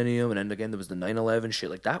millennium, and then again there was the 9/11 shit.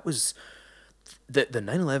 Like that was the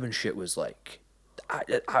 9/11 shit was like.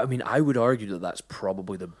 I mean, I would argue that that's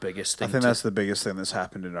probably the biggest thing. I think that's the biggest thing that's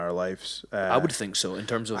happened in our lives. I would think so in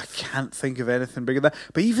terms of I can't think of anything bigger than that.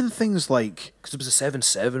 But even things like because there was a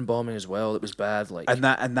 7/7 bombing as well. That was bad. Like and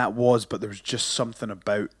that was, but there was just something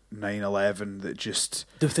about 9/11 that just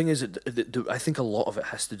the thing is, I think a lot of it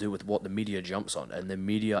has to do with what the media jumps on, and the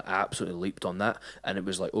media absolutely leaped on that, and it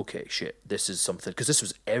was like, okay, shit, this is something because this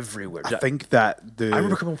was everywhere. I think that the I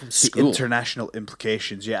remember coming from the school. international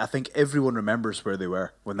implications. Yeah, I think everyone remembers where they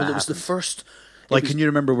were when that Well, it was happened. the first. Like, can you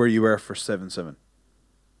remember where you were for 7/7?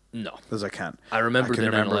 No, Because I can't. I remember can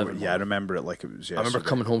the remember 9/11 Yeah, I remember it like it was yesterday. I remember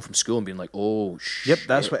coming home from school and being like, oh shit. Yep,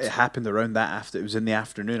 that's what it happened around that after. It was in the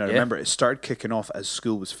afternoon. I Yeah. remember it started kicking off as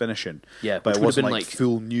school was finishing. Yeah, but which it would have wasn't been like like-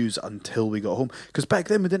 full news until we got home. Because back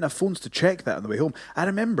then we didn't have phones to check that on the way home. I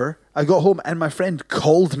remember I got home and my friend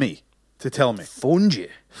called me to tell me. Phoned you.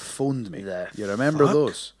 Phoned me. The You remember fuck?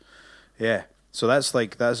 those? Yeah. So that's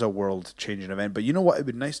a world changing event. But you know what? It'd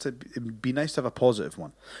be nice to have a positive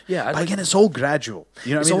one. Yeah, But I'd again, like- it's all gradual.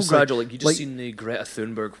 You know what It's I mean? all gradual. Like you just seen the Greta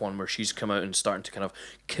Thunberg one where she's come out and starting to kind of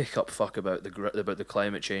kick up fuck about the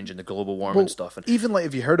climate change and the global warming stuff. And even like,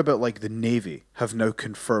 have you heard about like the Navy have now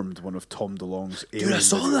confirmed one of Tom DeLonge's alien I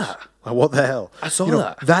saw videos? that. Like, what the hell? I saw You know,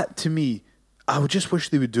 that. That to me, I would just wish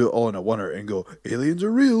they would do it all in a oneer and go, aliens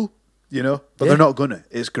are real, you know? But Yeah. they're not gonna.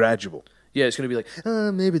 It's gradual. yeah, it's going to be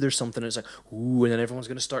like, maybe there's something. It's like, ooh, and then everyone's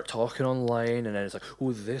going to start talking online, and then it's like,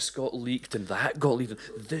 oh, this got leaked, and that got leaked, and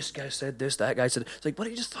this guy said this, that guy said. It's like, why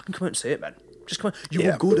don't you just fucking come out and say it, man? Just come out. You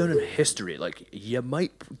Yeah. will go down in history. Like, you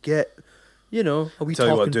might get, a wee Tell you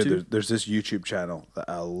talking what, dude, to. there's this YouTube channel that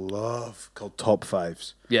I love called Top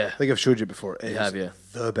Fives. Yeah. I think I've showed you before. It You is have, yeah.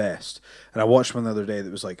 the best. And I watched one the other day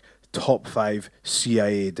that was like top 5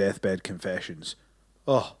 CIA deathbed confessions.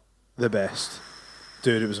 Oh, the best.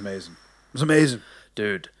 Dude, it was amazing. It was amazing.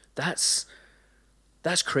 Dude, that's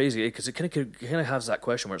crazy because it kind of has that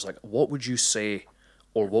question where it's like, what would you say,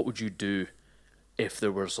 or what would you do if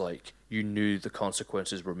there was like you knew the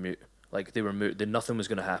consequences were moot, like they were moot, then nothing was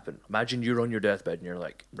going to happen. Imagine you're on your deathbed and you're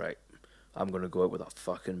like, right, I'm going to go out with a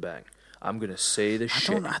fucking bang. I'm going to say this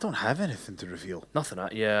shit. I don't have anything to reveal. Nothing.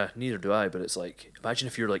 Yeah, neither do I. But it's like, imagine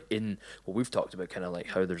if you're like in. Well, we've talked about kind of like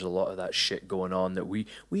how there's a lot of that shit going on that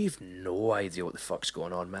we've no idea what the fuck's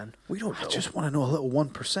going on, man. We don't know. I just want to know a little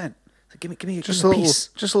 1%. give me Just a a little, piece.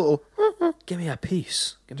 just a little, Give me a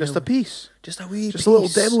piece. Give me just a piece. Just a wee Just piece. a little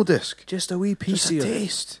demo disc. Just a wee piece Just a of it.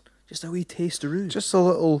 taste. Just a wee tasteroo. Just a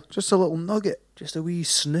little nugget. Just a wee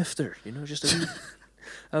snifter, you know, just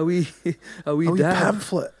a wee, a wee A wee dab,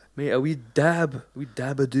 pamphlet. mate, a wee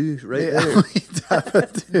dab-a-doo right Yeah, there. a wee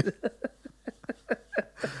dab.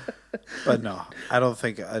 But no, I don't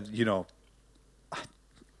think, I'll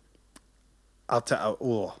tell.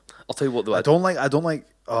 Oh, I'll tell you what though. I don't like. I don't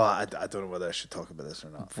know whether I should talk about this or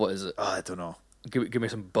not. What is it? I don't know. Give me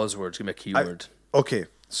some buzzwords. Give me a keyword. Okay,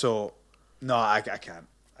 so no, I can't.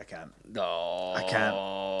 I can't. No, I can't.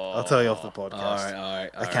 I'll tell you off the podcast. All right.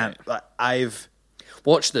 I can't. I've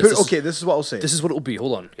Watch this. okay. This is what I'll say. This is what it'll be.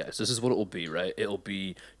 Hold on, guys. This is what it'll be, right? It'll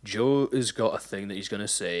be Joe has got a thing that he's going to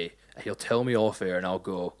say. He'll tell me off air, and I'll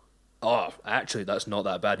go, oh, actually, that's not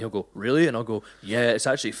that bad. And he'll go, really? And I'll go, yeah, it's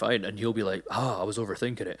actually fine. And he'll be like, I was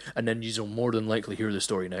overthinking it. And then you'll more than likely hear the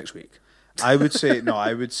story next week. I would say no.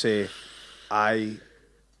 I would say I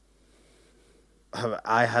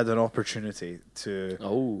had an opportunity to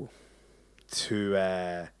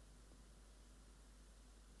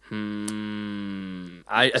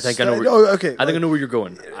I think I know. okay. I think I know where you're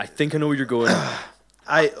going. I think I know where you're going.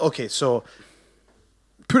 Okay. So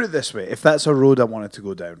put it this way: if that's a road I wanted to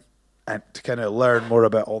go down, and to kind of learn more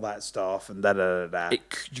about all that stuff and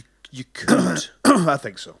You could. I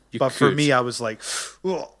think so. But for could. me, I was like,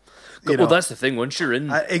 oh, Well, that's the thing. Once you're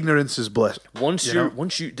in, ignorance is bliss. I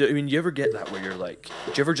mean, you ever get that where you're like,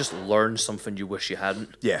 do you ever just learn something you wish you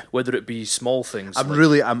hadn't? Yeah. Whether it be small things.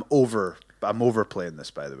 I'm overplaying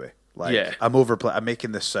this, by the way. Like, Yeah. I'm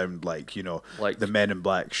making this sound like, Like- the Men in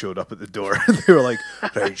Black showed up at the door and they were like,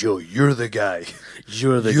 right, Joe, you're the guy.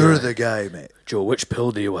 You're the guy, mate. Joe, which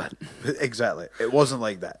pill do you want? Exactly. It wasn't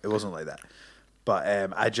like that. But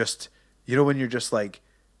I just, when you're just like,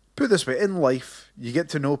 put it this way, in life, you get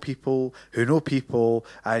to know people who know people,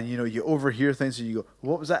 and you overhear things, and you go,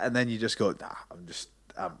 "What was that?" And then you just go,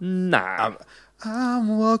 "Nah,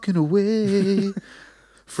 I'm walking away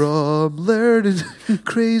from learning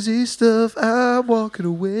crazy stuff. I'm walking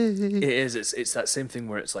away." It is. It's that same thing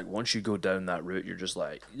where it's like once you go down that route, you're just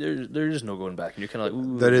like there's no going back, and you're kind of like,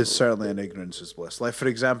 ooh. There is certainly an ignorance is bliss. Like, for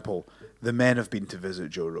example, the men have been to visit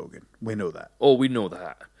Joe Rogan. We know that. Oh, we know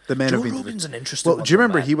that. The men Joe have been Rogan's to an interesting. Well, do you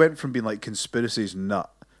remember man. he went from being like conspiracies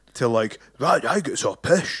nut to like, right, I get so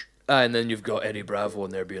pish. And then you've got Eddie Bravo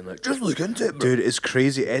and they're being like, just look into it, Dude, it's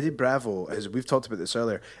crazy. Eddie Bravo, we've talked about this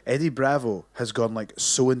earlier, Eddie Bravo has gone like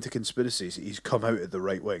so into conspiracies, he's come out at the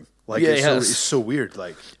right wing. Like, Yeah, it's, he so, has. it's so weird.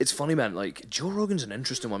 Like, It's funny, man. Like Joe Rogan's an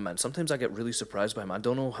interesting one, man. Sometimes I get really surprised by him. I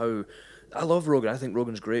don't know how. I love Rogan. I think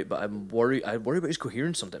Rogan's great, but I worry about his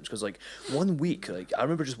coherence sometimes. Because like 1 week, like I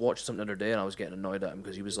remember just watching something the other day, and I was getting annoyed at him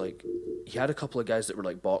because he was like, he had a couple of guys that were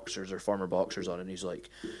like boxers or former boxers on, and he's like.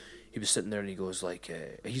 He was sitting there and he goes like,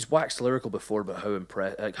 he's waxed lyrical before about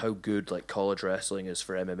how good like college wrestling is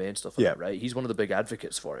for MMA and stuff like Yeah. that, right? He's one of the big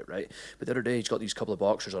advocates for it, right? But the other day he's got these couple of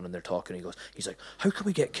boxers on and they're talking. And he's like, how can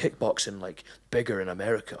we get kickboxing like bigger in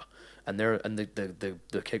America? And the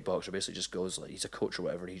kickboxer basically just goes like, he's a coach or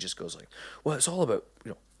whatever, and he just goes like, well, it's all about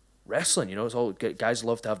wrestling, it's all guys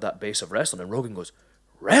love to have that base of wrestling. And Rogan goes,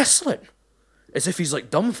 wrestling, as if he's like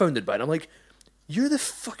dumbfounded by it. I'm like. You're the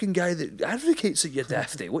fucking guy that advocates it, you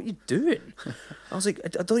dafty. What are you doing? I was like,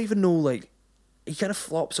 I don't even know, like, he kind of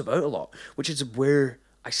flops about a lot, which is where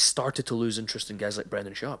I started to lose interest in guys like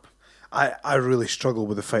Brendan Schaub. I really struggle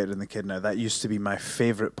with The Fighter and the Kid now. That used to be my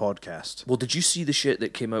favourite podcast. Well, did you see the shit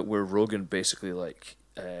that came out where Rogan basically, like,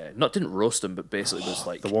 didn't roast him, but basically was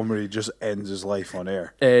like... The one where he just ends his life on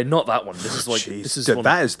air. Not that one. This is like... Jeez. This is Dude, one,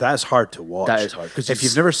 that's hard to watch. That is hard. 'Cause if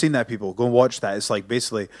you've never seen that, people, go and watch that. It's like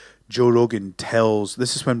basically Joe Rogan tells...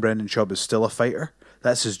 This is when Brendan Schaub is still a fighter.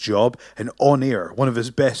 That's his job. And on air, one of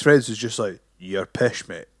his best friends is just like, you're pish,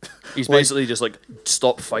 mate. He's Like, basically just like,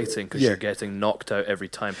 stop fighting because Yeah. you're getting knocked out every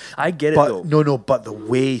time. I get it, But though. no, but the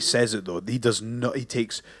way he says it, though, he does not... He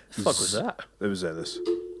takes... The fuck was that? It was this.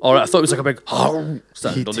 All right, I thought it was like a big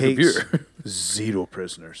stand He on the takes computer. 0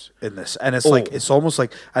 prisoners in this, and it's like it's almost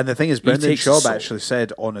like. And the thing is, Brendan takes Schaub so- actually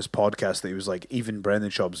said on his podcast that he was like, even Brendan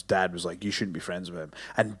Schaub's dad was like, you shouldn't be friends with him.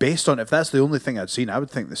 And based on if that's the only thing I'd seen, I would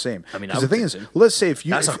think the same. I mean, I 'Cause would the thing think is, so. let's say if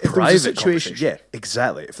That's a there was private situation, conversation. yeah,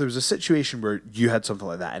 exactly. If there was a situation where you had something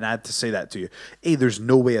like that, and I had to say that to you, A, there's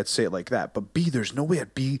no way I'd say it like that, but B, there's no way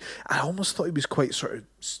I'd be. I almost thought he was quite sort of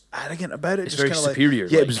arrogant about it. It's just very kinda superior,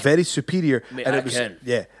 Like, yeah, it like- was very superior, Mate, and I it was can.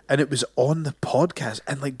 yeah, and it was on the podcast,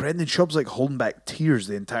 and like Brendan Schaub's like holding back tears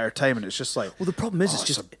the entire time, and it's just like, Well, the problem is, it's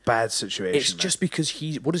just a bad situation. It's just because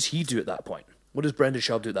what does he do at that point? What does Brendan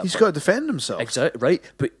Schaub do at that he's point? got to defend himself. Exactly right.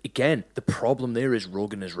 But again, the problem there is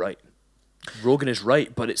Rogan is right. Rogan is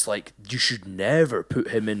right, but it's like you should never put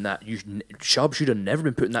him in that. Shab should have never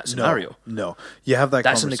been put in that scenario. No. You have that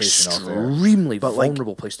That's an conversation off air. extremely But, like,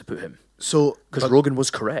 vulnerable place to put him. So, Because but Rogan was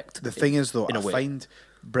correct. the thing is, though, in a I way. find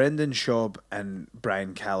Brendan Schaub and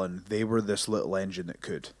Brian Callen, they were this little engine that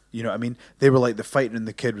could. You know what I mean? They were like, The Fighting and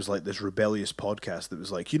the Kid was like this rebellious podcast that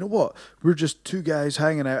was like, you know what? We're just two guys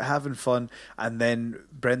hanging out, having fun. And then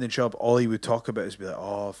Brendan Schaub, all he would talk about is be like,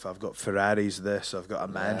 oh, if I've got Ferraris this, I've got a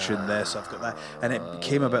mansion this, I've got that. And it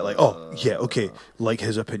became a bit like, oh, yeah, okay, like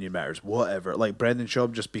his opinion matters, whatever. Like Brendan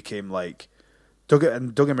Schaub just became like, don't get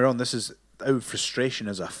me wrong, this is out of frustration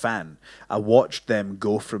as a fan. I watched them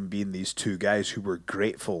go from being these two guys who were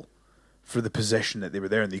grateful for the position that they were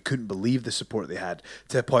there and they couldn't believe the support they had,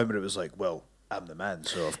 to a point where it was like, well, I'm the man,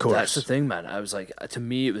 so of course. That's the thing, man. I was like, to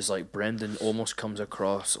me, it was like Brendan almost comes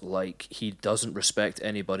across like he doesn't respect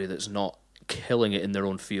anybody that's not killing it in their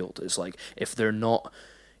own field. It's like if they're not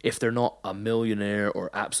a millionaire or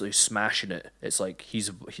absolutely smashing it, it's like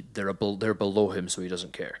they're below him, so he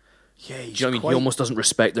doesn't care. Yeah, Do you know what I mean? He almost doesn't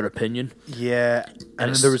respect their opinion. Yeah, and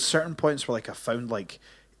it's- there was certain points where like I found like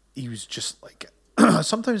he was just like I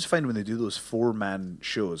sometimes find when they do those 4-man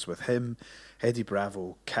shows with him, Eddie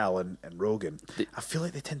Bravo, Callen, and Rogan, I feel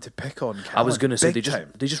like they tend to pick on Callen. I was gonna say big they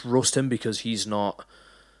time. just roast him because he's not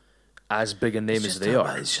as big a name as they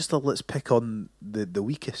are. It's just a let's pick on the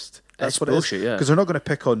weakest. That's It's what bullshit, it is. yeah. Because they're not going to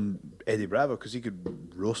pick on Eddie Bravo because he could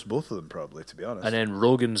roast both of them probably, to be honest. And then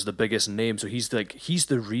Rogan's the biggest name, so he's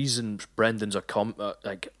the reason Brendan's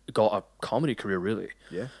got a comedy career, really.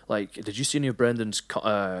 Yeah. Like, did you see any of Brendan's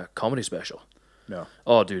comedy special? No.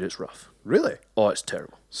 Oh, dude, it's rough. Really? Oh, it's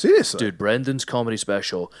terrible. Seriously? Dude, Brendan's comedy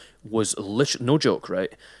special was literally, no joke,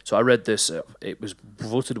 right? So I read this, it was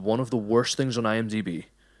voted one of the worst things on IMDb.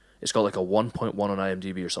 It's got like a 1.1 on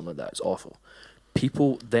IMDb or something like that. It's awful.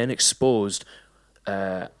 People then exposed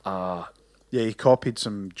Yeah, he copied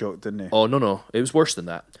some joke, didn't he? Oh, no. It was worse than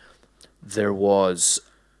that. There was...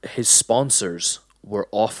 His sponsors were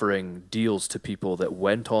offering deals to people that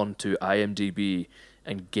went on to IMDb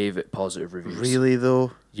and gave it positive reviews. Really,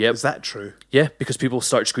 though? Yep. Is that true? Yeah, because people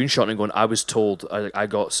started screenshotting and going, I was told, I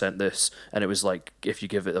got sent this, and it was like, if you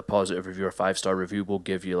give it a positive review or a 5-star review, we'll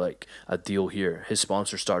give you like a deal here. His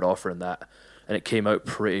sponsors started offering that. And it came out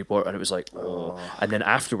pretty, and it was like, oh. And then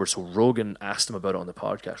afterwards, so Rogan asked him about it on the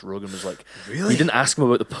podcast. Rogan was like, Really? He didn't ask him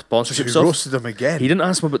about the sponsorship He stuff. roasted him again. He didn't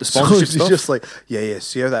ask him about the So sponsorship he's stuff. just like, yeah,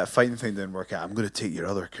 see how that fighting thing didn't work out? I'm going to take your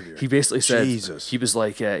other career. He basically said, Jesus. he was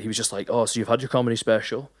like, he was just like, oh, so you've had your comedy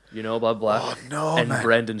special, you know, blah, blah. Oh, no, and man.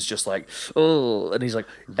 Brendan's just like, oh, and he's like,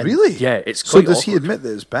 and Really? Yeah, it's So quite does he awkward. admit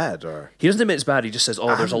that it's bad, or? He doesn't admit it's bad. He just says,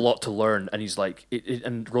 "Oh, there's a lot to learn," and he's like,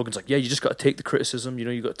 and Rogan's like, "Yeah, you just got to take the criticism. You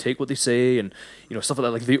know, you got to take what they say, and you know, stuff like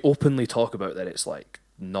that." Like they openly talk about that. It's like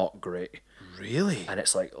not great, Really? and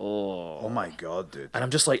it's like, Oh my god, dude. and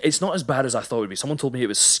I'm just like, it's not as bad as I thought it would be. Someone told me it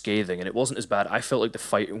was scathing, and it wasn't as bad. I felt like the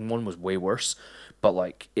fighting one was way worse, but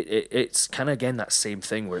like it's kind of again that same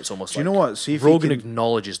thing where it's almost. Do you like know what? See if he Rogan can-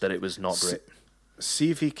 acknowledges that it was not great.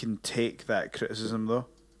 See if he can take that criticism, though.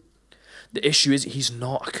 The issue is he's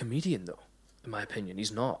not a comedian, though. In my opinion,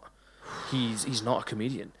 he's not. He's not a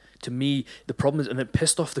comedian. To me, the problem is, and it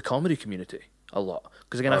pissed off the comedy community a lot.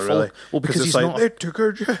 Because again, I follow. Well, because it's he's like, not. they took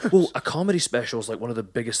our jobs. Well, a comedy special is like one of the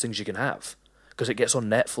biggest things you can have. Because it gets on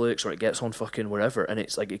Netflix or it gets on fucking wherever, and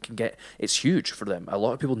it's like it's huge for them. A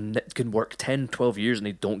lot of people can work 10, 12 years and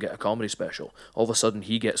they don't get a comedy special. All of a sudden,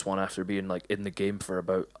 he gets one after being like in the game for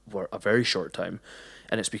a very short time,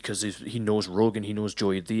 and it's because he knows Rogan, he knows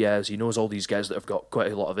Joey Diaz, he knows all these guys that have got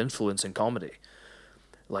quite a lot of influence in comedy,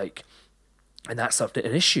 like. And that's an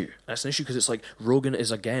issue. That's an issue because it's like Rogan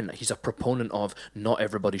is, again, he's a proponent of not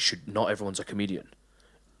everyone's a comedian.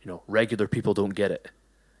 You know, regular people don't get it.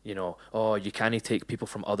 You know, oh, you can't take people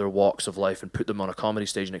from other walks of life and put them on a comedy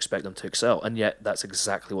stage and expect them to excel. And yet, that's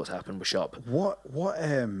exactly what's happened with Schaub. What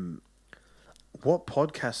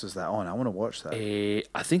podcast is that on? I want to watch that.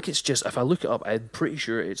 I think it's just, if I look it up, I'm pretty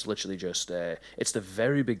sure it's literally just, it's the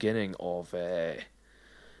very beginning of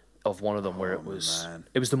one of them where it was, man.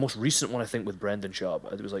 it was the most recent one, I think, with Brendan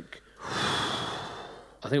Schaub. It was like,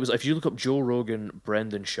 I think it was, if you look up Joe Rogan,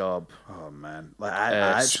 Brendan Schaub, Oh man, like I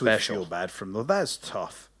actually special. feel bad for him though. That's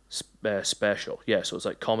tough. special. Yeah, so it's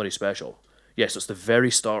like comedy special. Yeah, so it's the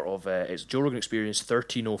very start of it's Joe Rogan Experience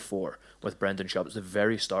 1304 with Brendan Schaub. It's the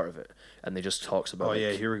very start of it, and they just talks about. Oh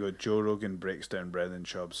yeah, here we go. Joe Rogan breaks down Brendan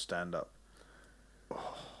Schaub's stand up.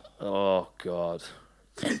 Oh God.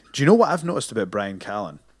 Do you know what I've noticed about Brian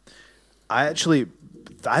Callen? I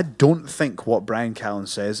don't think what Brian Callen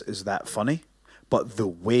says is that funny, but the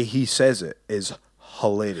way he says it is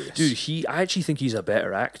hilarious. Dude, I actually think he's a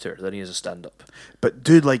better actor than he is a stand-up. But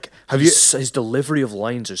dude, like, have you His delivery of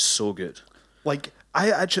lines is so good. like? I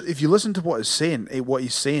actually, if you listen to what he's saying,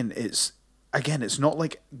 it's again, it's not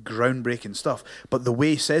like groundbreaking stuff, but the way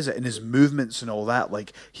he says it and his movements and all that,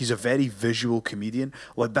 like, he's a very visual comedian.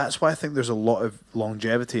 Like, that's why I think there's a lot of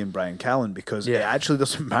longevity in Brian Callen, because it actually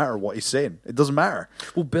doesn't matter what he's saying. It doesn't matter.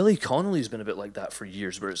 Well, Billy Connolly's been a bit like that for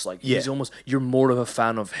years, where it's like Yeah. you're more of a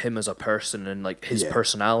fan of him as a person and like his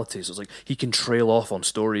personality. So it's like he can trail off on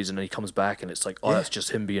stories and then he comes back and it's like, oh, that's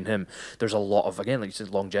just him being him. There's a lot of, again, like you said,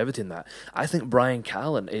 longevity in that. I think Brian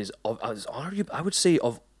Callen is I would say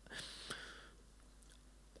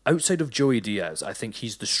outside of Joey Diaz, I think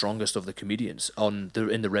he's the strongest of the comedians in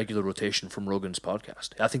the regular rotation from Rogan's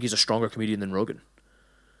podcast. I think he's a stronger comedian than Rogan.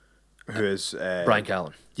 Who is Brian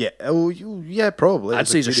Callen. Yeah. Yeah, probably. I'd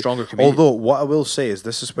say he's a stronger comedian. Although, what I will say is,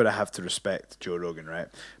 this is where I have to respect Joe Rogan, right?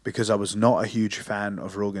 Because I was not a huge fan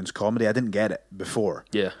of Rogan's comedy. I didn't get it before.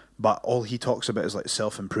 Yeah. But all he talks about is like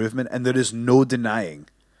self-improvement, and there is no denying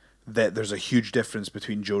that there's a huge difference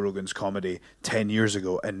between Joe Rogan's comedy 10 years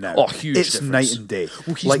ago and now. Oh, huge It's difference. night and day.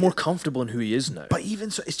 Well, he's more comfortable in who he is now. But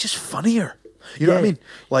even so, it's just funnier. You know what I mean?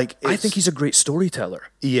 Like, I think he's a great storyteller.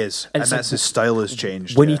 He is. And it's that's like, his style has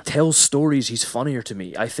changed. When he tells stories, he's funnier to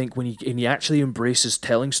me. I think when he actually embraces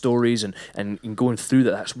telling stories and going through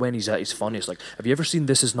that's when he's at his funniest. Like, have you ever seen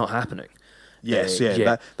This Is Not Happening? Yes,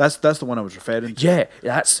 that's the one I was referring to. Yeah,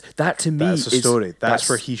 that to me That's the is story. That's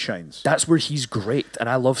where he shines. That's where he's great, and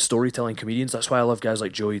I love storytelling comedians. That's why I love guys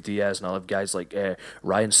like Joey Diaz, and I love guys like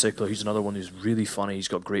Ryan Sickler. He's another one who's really funny. He's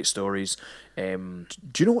got great stories. Do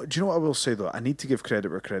you know what I will say though? I need to give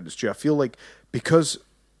credit where credit's due. I feel like because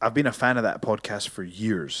I've been a fan of that podcast for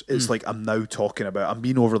years, it's like I'm now talking about. I'm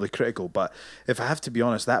being overly critical, but if I have to be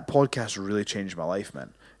honest, that podcast really changed my life,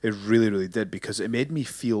 man. It really, really did, because it made me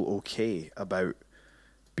feel okay about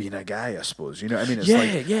being a guy, I suppose. You know what I mean?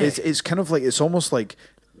 It's It's kind of like, it's almost like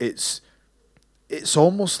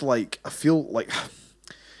I feel like,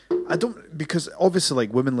 I don't, because obviously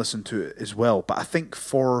like women listen to it as well, but I think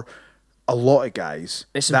for a lot of guys,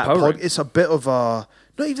 it's empowering. It's a bit of a,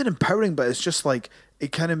 not even empowering, but it's just like,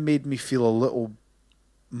 it kind of made me feel a little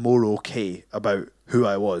more okay about who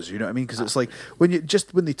I was. You know what I mean? Because it's like, when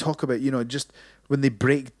they talk about, just when they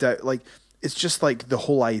break down, like, it's just like the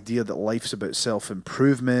whole idea that life's about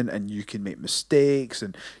self-improvement and you can make mistakes,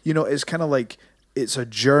 and it's kind of like, it's a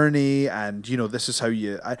journey, and this is how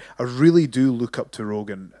I really do look up to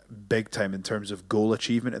Rogan big time in terms of goal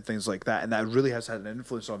achievement and things like that, and that really has had an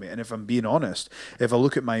influence on me. And if I'm being honest, if I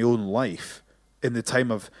look at my own life in the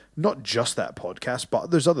time of not just that podcast,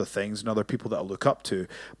 but there's other things and other people that I look up to,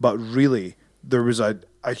 but really there was a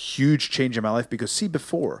huge change in my life, because see,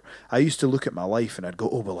 before I used to look at my life and I'd go,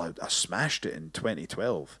 oh well, I smashed it in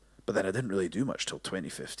 2012, but then I didn't really do much till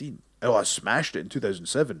 2015. Oh, I smashed it in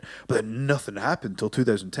 2007, but then nothing happened till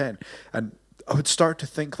 2010. And I would start to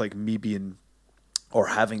think like me being or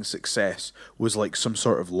having success was like some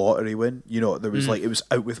sort of lottery win. There was like, it was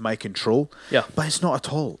out with my control. Yeah. But it's not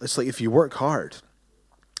at all. It's like, if you work hard,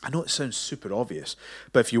 I know it sounds super obvious,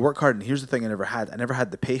 but if you work hard, and here's the thing I never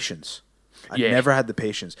had the patience. I never had the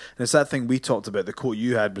patience. And it's that thing we talked about. The quote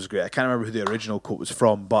you had was great. I can't remember who the original quote was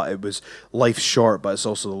from, but it was, life's short, but it's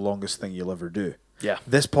also the longest thing you'll ever do. Yeah.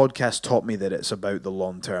 This podcast taught me that it's about the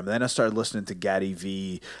long term. Then I started listening to Gary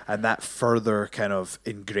Vee, and that further kind of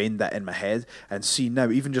ingrained that in my head. And see now,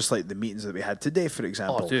 even just like the meetings that we had today, for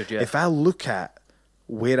example, if I look at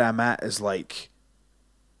where I'm at as like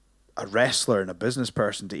a wrestler and a business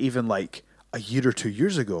person to even like a year or 2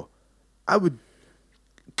 years ago, I would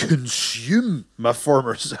consume my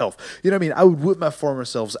former self. You know what I mean? I would whoop my former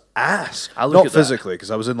self's ass. Not physically, because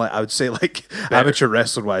I was in like, I would say like amateur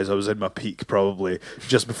wrestler wise, I was in my peak probably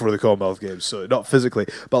just before the Commonwealth Games. So not physically,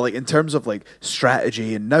 but like in terms of like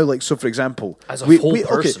strategy and now, like, so for example, as a whole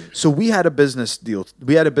person. Okay, so we had a business deal.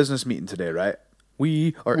 We had a business meeting today, right?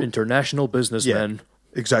 We are international businessmen.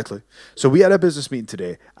 Yeah, exactly. So we had a business meeting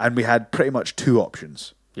today, and we had pretty much two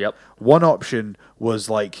options. Yep. One option was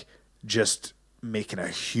like just making a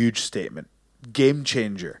huge statement, game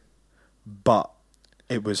changer, but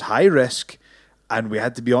it was high risk, and we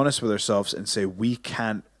had to be honest with ourselves and say we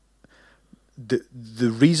can't. The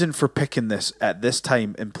reason for picking this at this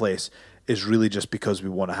time in place is really just because we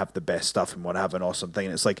want to have the best stuff and want to have an awesome thing.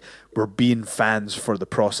 And it's like we're being fans for the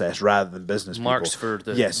process rather than business Marks people. for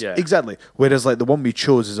the yes, exactly. Whereas like the one we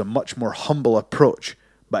chose is a much more humble approach.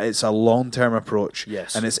 But it's a long-term approach.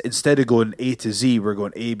 Yes. And it's instead of going A to Z, we're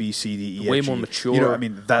going A, B, C, D, E, F, G. Way more mature. You know what I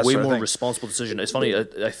mean? That's way more responsible decision. It's funny.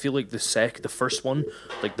 I feel like the first one,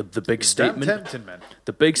 like the big statement. Damn tempting, man.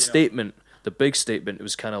 The big statement The big statement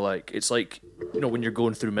was kind of like, it's like, when you're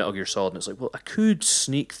going through Metal Gear Solid and it's like, well, I could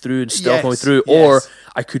sneak through and stealth my way Yes, through, yes. or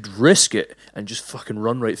I could risk it and just fucking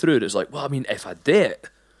run right through it. It's like, well, I mean, if I did,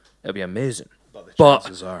 it'd be amazing. But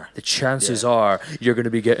the chances are you're going to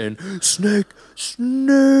be getting Snake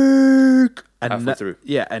halfway through.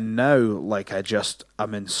 Yeah, and now like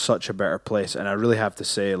I'm in such a better place, and I really have to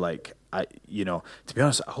say, like, to be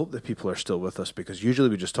honest, I hope that people are still with us, because usually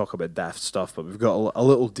we just talk about daft stuff, but we've got a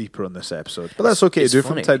little deeper on this episode. But that's okay to do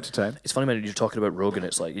from time to time. It's funny, man. You're talking about Rogan.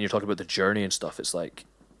 It's like, and you're talking about the journey and stuff. It's like,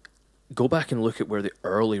 go back and look at where the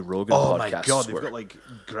early Rogan podcasts Oh my god, they've were. got like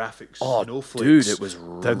graphics, Oh, snowflakes. dude, it was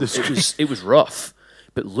down the screen. it was rough.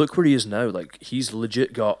 But look where he is now. Like, he's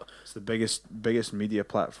legit got. It's the biggest media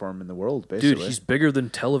platform in the world, basically. Dude, he's bigger than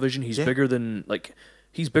television. He's Yeah. bigger than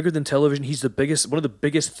he's bigger than television. He's one of the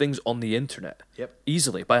biggest things on the internet. Yep.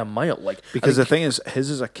 Easily by a mile. Like, because the I think thing is, his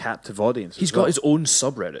is a captive audience. he's as well. got his own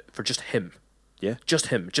subreddit for just him. Yeah. Just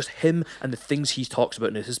him and the things he talks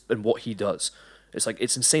about and what he does. It's like,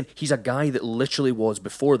 it's insane. He's a guy that literally was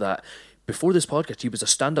before this podcast, he was a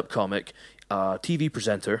stand-up comic, TV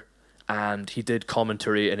presenter, and he did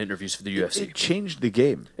commentary and interviews for the UFC. It changed the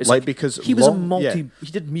game. It's because he was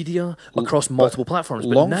he did media across multiple platforms,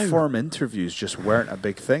 but long now form interviews just weren't a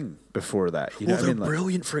big thing before that. You know what I they're mean? Like,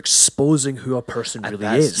 brilliant for exposing who a person and really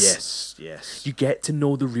that's- is. Yes. You get to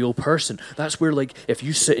know the real person. That's where, like, if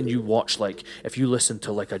you sit and you watch, like, if you listen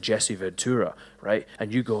to, like, a Jesse Ventura, right,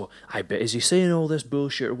 and you go, I bet, is he saying all this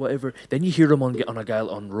bullshit or whatever? Then you hear him on a guy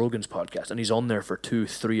on Rogan's podcast, and he's on there for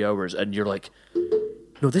 2-3 hours, and you're like,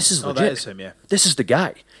 no, this is Oh, legit. that is him, yeah. This is the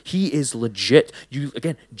guy. He is legit.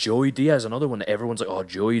 Joey Diaz, another one that everyone's like, oh,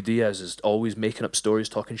 Joey Diaz is always making up stories,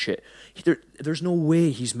 talking shit. There's no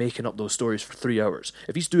way he's making up those stories for 3 hours.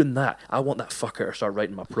 If he's doing that, I want that fucker to start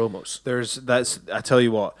writing my promos. I tell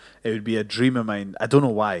you what, it would be a dream of mine. I don't know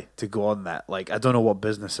why to go on that. Like, I don't know what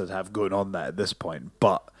business I'd have going on that at this point.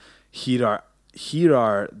 But here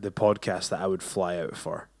are the podcasts that I would fly out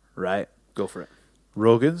for. Right, Go for it.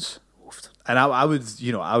 Rogan's, and I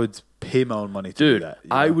would pay my own money to do Dude, that.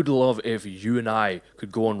 I would love if you and I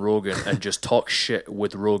could go on Rogan and just talk shit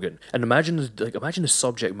with Rogan. And imagine the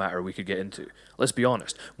subject matter we could get into. Let's be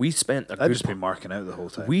honest. We spent I'd just be marking out the whole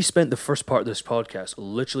time. We spent the first part of this podcast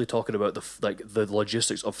literally talking about the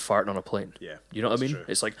logistics of farting on a plane. Yeah, You know what I that's mean? true.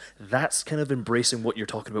 It's like, that's kind of embracing what you're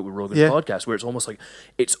talking about with Rogan's Yeah. podcast, where it's almost like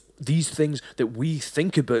it's these things that we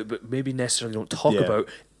think about but maybe necessarily don't talk Yeah. about.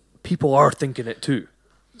 People are thinking it too.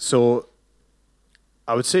 So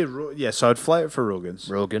I would say, so I'd fly out for Rogan's,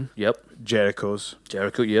 Rogan, yep. Jericho's,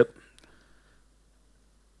 Jericho, yep.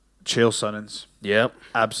 Chael Sonnen's. Yep.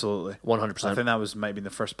 Absolutely. 100%. I think that might be the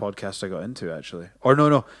first podcast I got into, actually. Or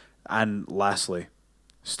no. And lastly,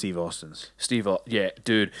 Steve Austin's. Yeah,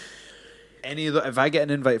 dude. If I get an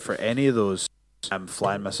invite for any of those, I'm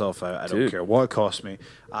flying myself out. I don't Dude. care what it costs me.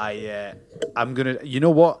 I'm gonna. You know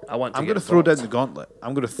what? I want to I'm get gonna throw down involved. the gauntlet.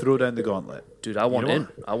 I'm gonna throw down the gauntlet. Dude, I want know in.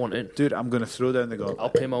 what? I want in. Dude, I'm gonna throw down the gauntlet. I'll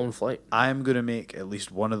pay my own flight. I'm gonna make at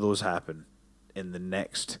least one of those happen in the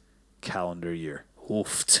next calendar year.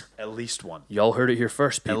 Oofed. At least one. Y'all heard it here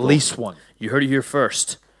first, people. At least one. You heard it here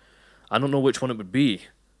first. I don't know which one it would be,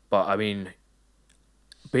 but I mean,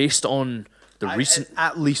 based on the recent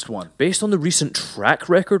At least one. track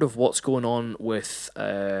record of what's going on with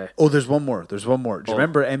Oh, there's one more. Do you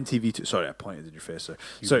remember MTV2? Sorry, I pointed in your face there.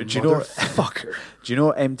 Sorry, do you know? motherfucker. Do you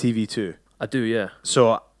know MTV2? I do, yeah.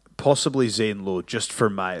 So possibly Zane Lowe, just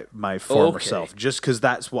for my former Okay. self, just because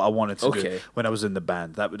that's what I wanted to do Okay. when I was in the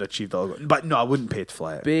band. That would achieve the goal. But no, I wouldn't pay to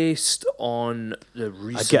fly out. Based on the get a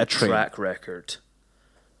recent train. track record,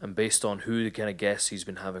 and based on who the kind of guests he's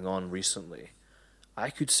been having on recently, I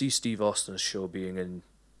could see Steve Austin's show being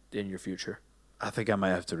in your future. I think I might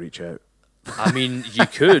have to reach out. I mean, you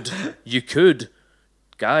could,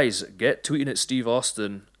 guys, get tweeting at Steve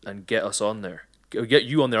Austin and get us on there. Get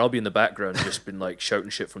you on there. I'll be in the background, just been like shouting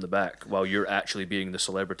shit from the back while you're actually being the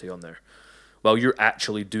celebrity on there. While you're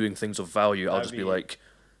actually doing things of value, I'll just be like,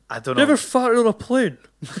 I don't know. never farted on a plane.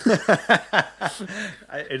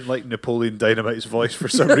 In like Napoleon Dynamite's voice for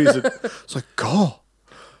some reason. It's like,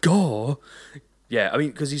 Go. Yeah, I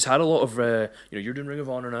mean, because he's had a lot of, you're doing Ring of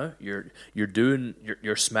Honor now.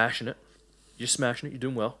 You're smashing it. You're smashing it. You're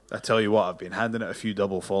doing well. I tell you what, I've been handing out a few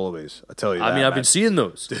double followays. I tell you that. I mean, I've man. been seeing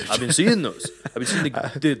those. I've been seeing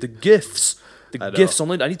the gifs. The gifs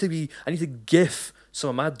online. I need to gif some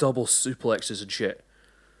of my double suplexes and shit.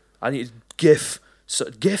 I need to gif. So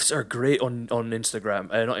gifs are great on Instagram.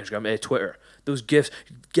 Not Instagram. Twitter. Those gifs.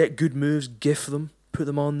 Get good moves. Gif them. Put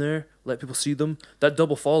them on there. Let people see them. That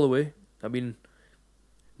double follow away. I mean,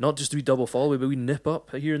 Not just to be double fall away, but we nip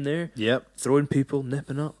up here and there. Yep. Throwing people,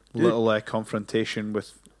 nipping up. Dude, Little confrontation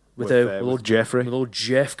with with Jeffrey. With old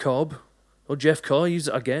Jeff Cobb. Old Jeff Cobb, he's,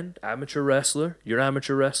 again, amateur wrestler. You're an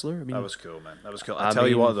amateur wrestler. I mean, That was cool, man. That was cool. I tell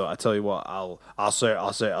you what, though. I'll say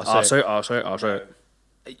it.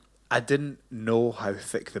 I didn't know how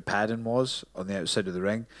thick the padding was on the outside of the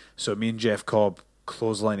ring. So me and Jeff Cobb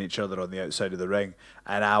clothesline each other on the outside of the ring,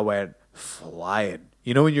 and I went flying.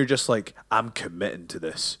 You know when you're just like, I'm committing to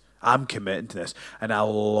this. And I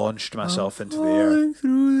launched myself into the air.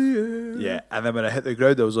 Through the air. Yeah, and then when I hit the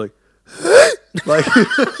ground, I was like, like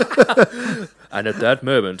And at that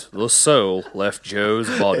moment, the soul left Joe's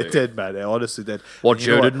body. it did, man. It honestly did. What And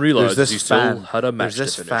you know Joe didn't realize There's is he this still had a match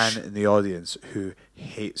There's to this finish. fan in the audience who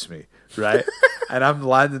hates me, right? And I'm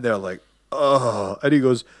landing there like, oh, and he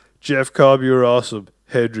goes, Jeff Cobb, you're awesome.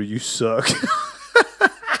 Henry, you suck.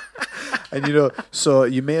 And so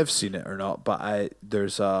you may have seen it or not, but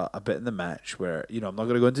there's a bit in the match where, I'm not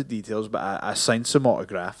going to go into details, but I signed some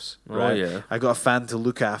autographs. Right? Oh, yeah. I got a fan to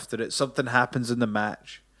look after it. Something happens in the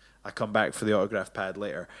match. I come back for the autograph pad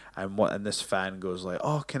later, and this fan goes like,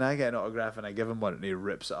 "Oh, can I get an autograph?" And I give him one, and he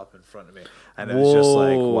rips it up in front of me, and it was just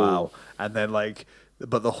like, Whoa. wow. And then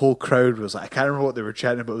but the whole crowd was like, I can't remember what they were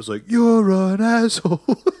chanting, but it was like, "You're an asshole."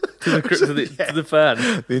 to the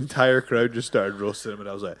fan. The entire crowd just started roasting him, and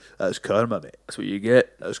I was like, "That's karma, mate. That's what you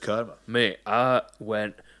get. That's karma." Mate, I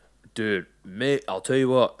went, dude, mate, I'll tell you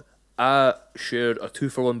what, I shared a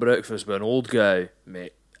 2-for-1 breakfast with an old guy,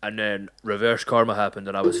 mate, and then reverse karma happened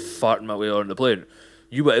and I was farting my way on the plane.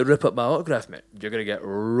 You want to rip up my autograph, mate? You're going to get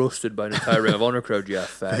roasted by an entire Ring of Honor crowd, you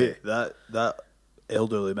fatty. Hey, that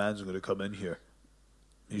elderly man's going to come in here.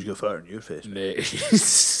 He's going to fart in your face, mate.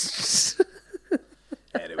 Mate.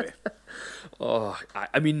 Anyway. Oh,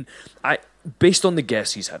 I mean, based on the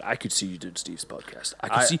guests he's had, I could see you doing Steve's podcast.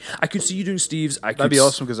 I could see you doing Steve's. That'd be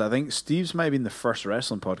awesome because I think Steve's might have been the first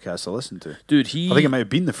wrestling podcast I listened to. Dude, I think it might have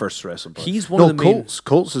been the first wrestling podcast. He's one of the main-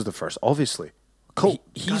 Colts is the first, obviously. Colt.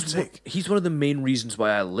 He's one of the main reasons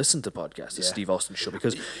why I listen to podcasts, the Yeah. Steve Austin Show,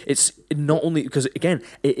 because it's not only because again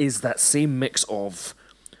it is that same mix of.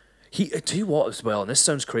 I tell you what as well, and this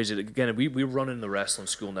sounds crazy. Again, we're running the wrestling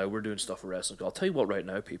school now. We're doing stuff for wrestling school. I'll tell you what right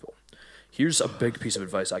now, people. Here's a big piece of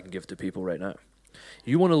advice I can give to people right now.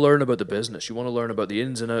 You want to learn about the business. You want to learn about the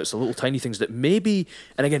ins and outs, the little tiny things that maybe,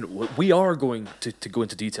 and again, we are going to go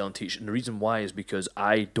into detail and teach. And the reason why is because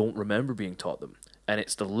I don't remember being taught them. And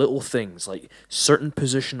it's the little things, like certain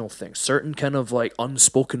positional things, certain kind of like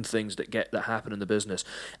unspoken things that happen in the business.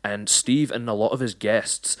 And Steve and a lot of his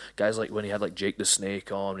guests, guys like when he had like Jake the Snake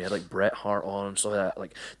on, when he had like Bret Hart on and stuff like that,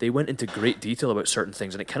 like they went into great detail about certain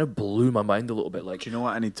things, and it kind of blew my mind a little bit. Like, Do you know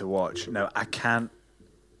what I need to watch? Now, I can't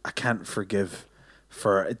forgive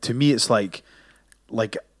for, to me it's like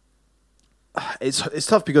it's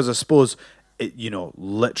tough because I suppose it,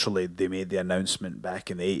 literally they made the announcement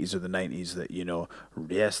back in the 80s or the 90s that,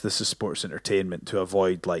 yes, this is sports entertainment to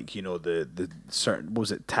avoid the certain, what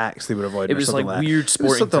was it, tax they would avoid? It or was something like that. weird It was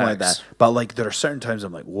sporting something like tax. that. But like there are certain times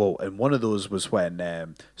I'm like, whoa. And one of those was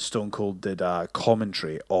when Stone Cold did a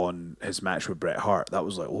commentary on his match with Bret Hart. That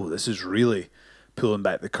was like, oh, this is really pulling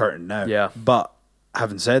back the curtain now. Yeah. But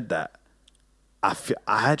having said that, I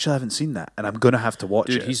actually haven't seen that, and I'm gonna have to watch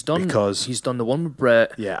dude, it. he's done the one with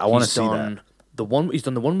Bret. Yeah, I wanna see that. He's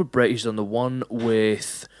done the one with Bret. He's done the one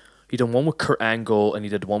with. He done one with Kurt Angle, and he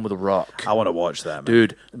did one with The Rock. I want to watch that, man.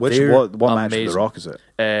 Dude, what they're match with amazing. The Rock is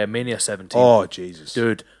it? Mania 17. Oh Jesus,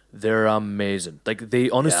 Dude, they're amazing. Like they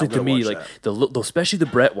honestly, I'm to gonna me, watch like especially the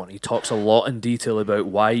Bret one, he talks a lot in detail about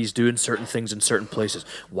why he's doing certain things in certain places,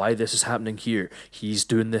 why this is happening here. He's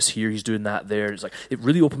doing this here, he's doing that there. It's like it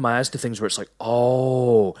really opened my eyes to things where it's like,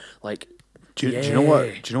 oh, like. Do you know what?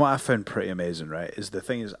 Do you know what I found pretty amazing? Right, is the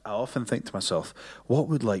thing is, I often think to myself, what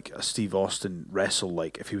would like a Steve Austin wrestle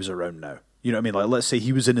like if he was around now? You know what I mean? Like, let's say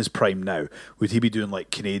he was in his prime now. Would he be doing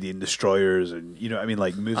like Canadian destroyers and you know what I mean,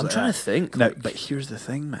 like moves? I'm like trying that? to think. Now, like- but here's the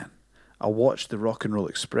thing, man. I watched the Rock and Roll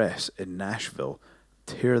Express in Nashville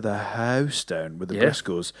tear the house down with the Yeah.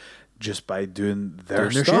 Briscoes just by doing their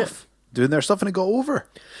Doing their stuff, doing their stuff, and it got over.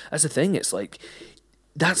 That's the thing. It's like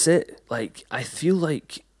that's it. Like I feel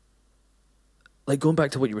like going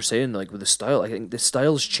back to what you were saying, like with the style. I think the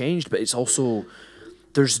style's changed, but it's also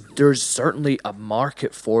there's certainly a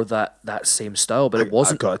market for that same style. But it I've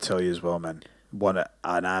wasn't. got to tell you as well, man.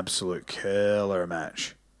 An absolute killer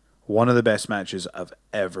match. One of the best matches I've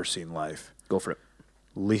ever seen live. Go for it.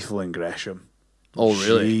 Lethal and Gresham. Oh,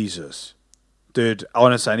 really? Jesus, dude.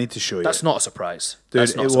 Honestly, I need to show you. That's not a surprise. Dude,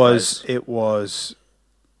 That's not a surprise. it was.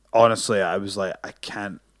 Honestly, I was like, I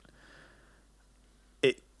can't.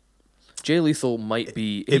 Jay Lethal might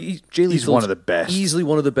be He's Lethal's one of the best. easily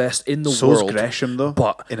one of the best in the So's world. Gresham, though.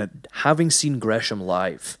 But In a- having seen Gresham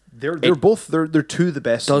live, They're both they're two of the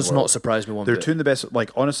best. in the does world. not surprise me one They're bit. two of the best.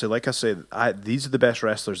 Like honestly, like I said, these are the best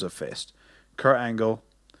wrestlers I've faced: Kurt Angle,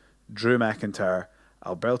 Drew McIntyre,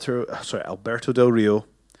 Alberto Del Rio,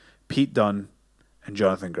 Pete Dunne, and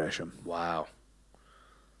Jonathan Gresham. Wow,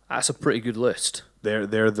 that's a pretty good list. They're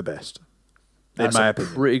the best. That's in my a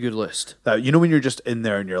opinion. pretty good list. You know when you're just in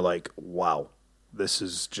there and you're like, wow, this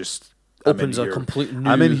is just I'm in Opens a here- complete new.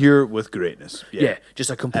 I'm in here with greatness. Yeah, just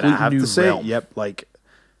a complete And I have new to say, realm. yep, like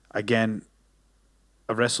again,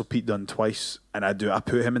 I wrestled Pete Dunne twice, and I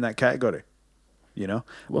put him in that category. You know,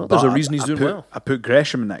 Well, there's a reason he's doing put, well. I put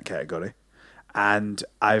Gresham in that category, and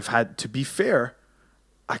I've had to be fair.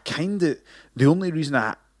 The only reason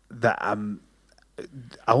I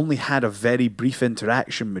only had a very brief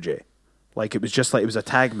interaction with Jay. Like it was a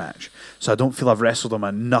tag match, so I don't feel I've wrestled him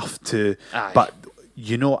enough to. Aye. But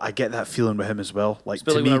you know, I get that feeling with him as well. Like It's a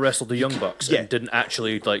bit to like me, when I wrestled the Young Bucks yeah. and didn't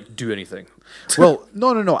actually like do anything. well,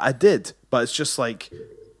 no, I did, but it's just like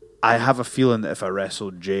I have a feeling that if I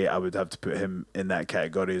wrestled Jay, I would have to put him in that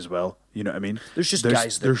category as well. You know what I mean? There's just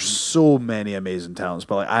guys that- There's so many amazing talents,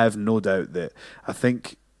 but like I have no doubt that I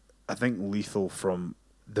think Lethal from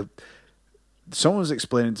the. Someone was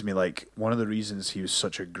explaining to me like one of the reasons he was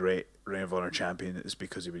such a great Ring of Honor champion is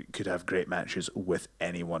because he could have great matches with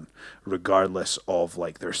anyone, regardless of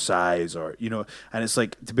like their size or And it's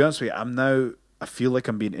like, to be honest with you, I feel like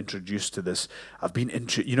I'm being introduced to this. I've been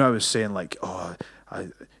I was saying like, oh, I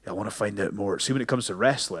want to find out more. See, when it comes to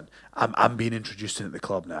wrestling, I'm being introduced to it at the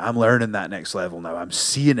club now. I'm learning that next level now. I'm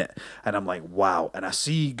seeing it, and I'm like, wow. And I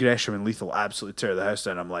see Gresham and Lethal absolutely tear the house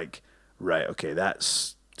down. I'm like, right, okay,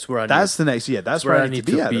 that's where I need. that's the next. Yeah, that's where I need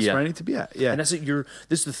to be at. That's where I need to be at. Yeah, And that's it.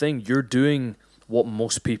 This is the thing. You're doing what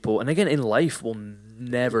most people, and again in life, will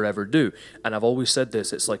never ever do. And I've always said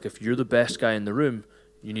this. It's like if you're the best guy in the room,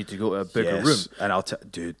 you need to go to a bigger room. And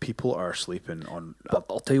dude, people are sleeping on. But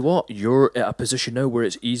I'll tell you what. You're at a position now where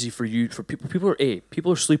it's easy for you. For people,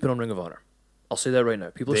 people are sleeping on Ring of Honor. I'll say that right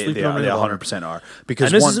now. People are sleeping on Ring of Honor. 100% are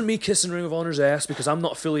because And this isn't me kissing Ring of Honor's ass because I'm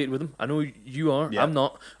not affiliated with them. I know you are. Yeah. I'm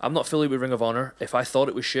not. I'm not affiliated with Ring of Honor. If I thought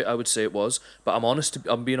it was shit, I would say it was. But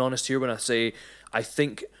I'm being honest here when I say I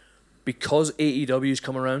think because AEW's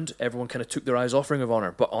come around, everyone kind of took their eyes off Ring of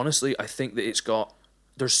Honor. But honestly, I think that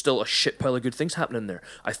there's still a shit pile of good things happening there.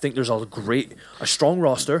 I think there's a strong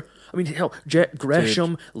roster. I mean, hell,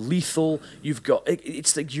 Gresham, Lethal. You've got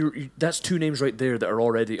it's like that's two names right there that are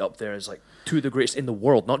already up there as like two of the greatest in the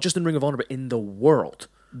world, not just in Ring of Honor, but in the world.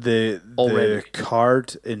 the already.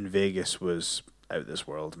 card in Vegas was out of this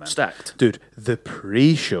world, man. Stacked. Dude, the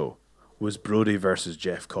pre-show was Brody versus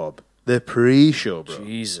Jeff Cobb. The pre-show, bro.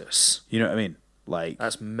 Jesus, You know what I mean? Like,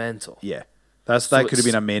 that's mental. yeah. So That could have it's-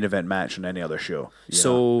 been a main event match on any other show. you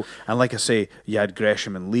So- know? And like I say, you had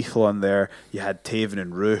Gresham and Lethal on there. You had Taven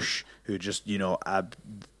and Roosh, who just,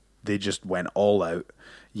 they just went all out.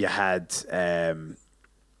 You had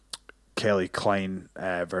Kelly Klein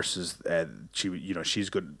versus she's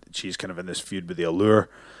good. She's kind of in this feud with the Allure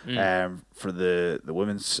for the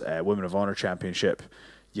women's Women of Honor Championship.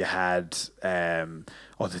 You had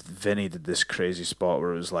Vinny did this crazy spot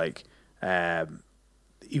where it was like.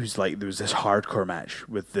 He was like, there was this hardcore match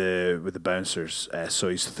with the bouncers, so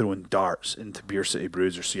he's throwing darts into Beer City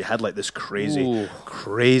Bruiser. So you had like this crazy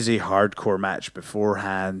hardcore match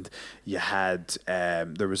beforehand. You had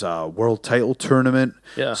there was a world title tournament,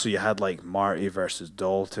 Yeah. So you had like Marty versus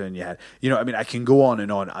Dalton. You had, I mean, I can go on and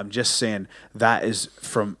on. I'm just saying that is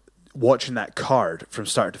from watching that card from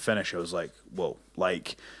start to finish. I was like, whoa,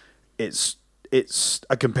 like it's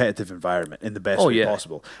a competitive environment in the best way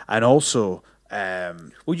possible, and also.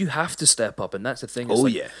 Well, you have to step up, and that's the thing.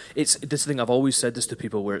 It's this thing. I've always said this to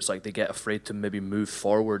people where it's like they get afraid to maybe move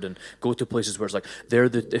forward and go to places where it's like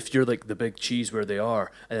if you're like the big cheese where they are,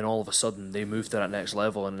 and then all of a sudden they move to that next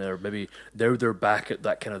level, and they're back at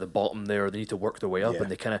that kind of the bottom there. Or they need to work their way up, and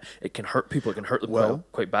it can hurt people. It can hurt them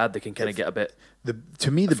quite bad. They can kind of get a bit.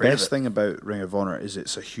 To me, the afraid of best it. thing about Ring of Honor is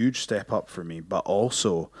it's a huge step up for me, but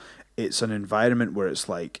also it's an environment where it's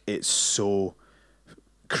like it's so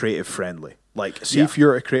creative friendly. Like, see, if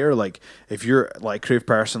you're a creator, like if you're like a creative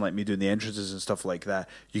person like me doing the entrances and stuff like that,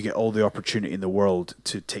 you get all the opportunity in the world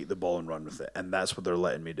to take the ball and run with it, and that's what they're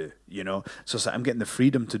letting me do. So it's like I'm getting the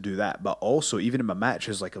freedom to do that, but also even in my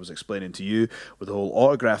matches, like I was explaining to you with the whole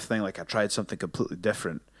autograph thing, like I tried something completely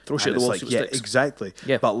different. Throw shit at the it's wall, like, see what yeah, sticks. exactly.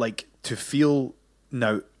 Yeah. But like to feel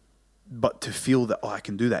now. But to feel that I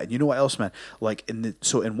can do that, and you know what else, man? Like in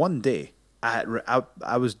one day,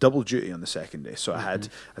 I was double duty on the second day, so I had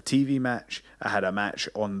a TV match, I had a match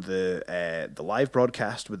on the live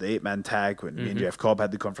broadcast with the 8-man tag when me and Jeff Cobb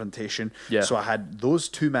had the confrontation. Yeah. So I had those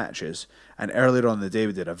 2 matches, and earlier on in the day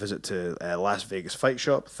we did a visit to Las Vegas Fight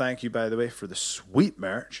Shop. Thank you, by the way, for the sweet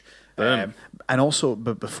merch. And also,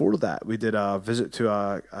 but before that, we did a visit to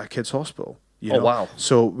a kids' hospital. You know? Wow!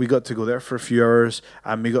 So we got to go there for a few hours,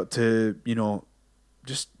 and we got to,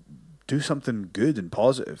 just do something good and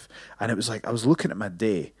positive. And it was like, I was looking at my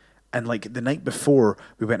day, and like the night before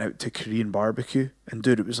we went out to Korean barbecue, and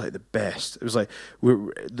dude, it was like the best. It was like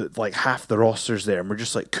like half the roster's there, and we're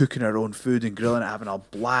just like cooking our own food and grilling it, having a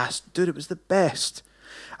blast. Dude, it was the best.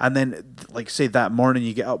 And then, like, say that morning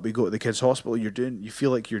you get up, we go to the kids' hospital. You feel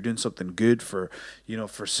like you're doing something good for,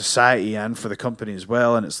 for society and for the company as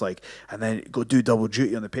well. And it's like, and then go do double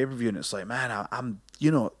duty on the pay-per-view, and it's like, man, I'm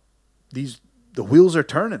the wheels are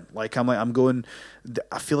turning.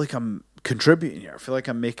 I feel like I'm contributing here. I feel like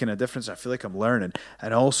I'm making a difference. I feel like I'm learning.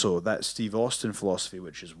 And also that Steve Austin philosophy,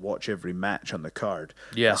 which is watch every match on the card.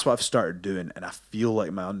 Yeah. That's what I've started doing. And I feel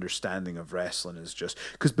like my understanding of wrestling is just,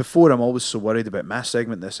 because before I'm always so worried about mass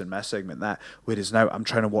segment this and mass segment that, whereas now I'm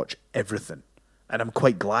trying to watch everything. And I'm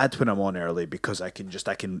quite glad when I'm on early, because I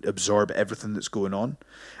can absorb everything that's going on.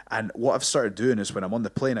 And what I've started doing is when I'm on the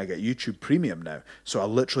plane, I get YouTube Premium now. So I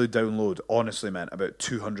literally download, honestly, man, about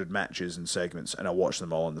 200 matches and segments, and I watch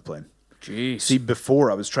them all on the plane. Jeez. See,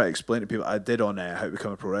 before I was trying to explain to people, I did on How to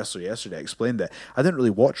Become a Pro Wrestler yesterday, I explained that I didn't really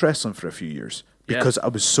watch wrestling for a few years because I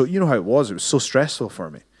was so, how it was so stressful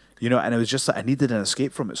for me. And it was just like I needed an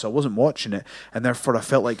escape from it, so I wasn't watching it, and therefore I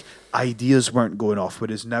felt like ideas weren't going off,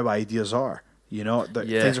 whereas now ideas are.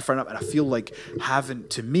 Things are firing up, and I feel like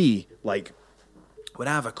to me, like when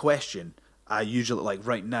I have a question, I usually, like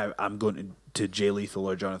right now, I'm going to Jay Lethal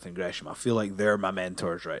or Jonathan Gresham. I feel like they're my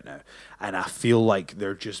mentors right now, and I feel like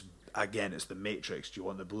they're just, again, it's the Matrix. Do you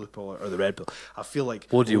want the blue pill or the red pill? I feel like,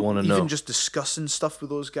 what do you want to know? Even just discussing stuff with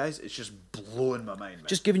those guys, it's just blowing my mind, man.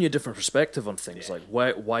 Just giving you a different perspective on things, like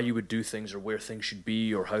why you would do things, or where things should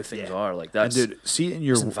be, or how things are. Like that's, and dude, see in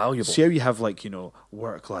your invaluable. See how you have like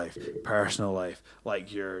work life, personal life,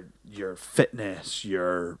 like your fitness,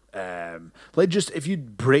 your like just if you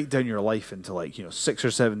break down your life into like 6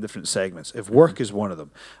 or 7 different segments. If work is one of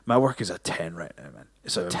them, my work is a 10 right now, man.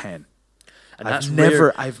 It's a 10. And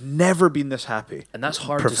I've never been this happy. And that's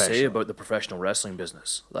hard to say about the professional wrestling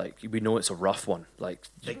business. Like, we know it's a rough one. Like,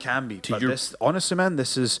 it can be. But honestly, man,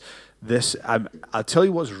 I'll tell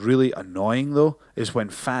you what's really annoying though is when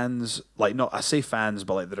fans, I say fans,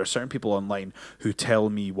 but like there are certain people online who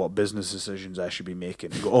tell me what business decisions I should be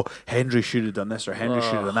making. And go, oh, Henry should have done this or Henry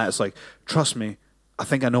should have done that. It's like, trust me, I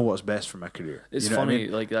think I know what's best for my career. It's funny,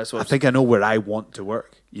 like that's what I think I know where I want to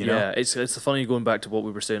work. Yeah, it's funny going back to what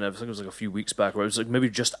we were saying. I think it was like a few weeks back, where it was like maybe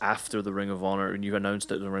just after the Ring of Honor, and you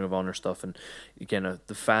announced it, the Ring of Honor stuff, and again,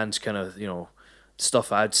 the fans kind of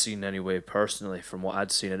stuff I'd seen anyway personally from what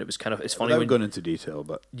I'd seen, and it was kind of, it's funny without going into detail,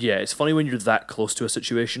 but yeah, it's funny when you're that close to a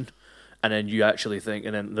situation, and then you actually think,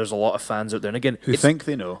 and then there's a lot of fans out there, and again, who think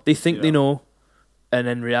they know, they know. And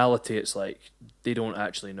in reality, it's like they don't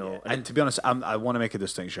actually know. Yeah. And to be honest, I want to make a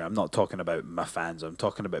distinction. I'm not talking about my fans. I'm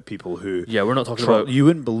talking about people who... Yeah, we're not talking about... You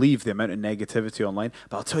wouldn't believe the amount of negativity online.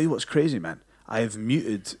 But I'll tell you what's crazy, man. I've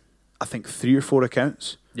muted, I think, 3 or 4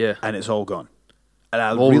 accounts. Yeah. And it's all gone. And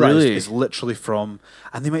I realised really? It's literally from...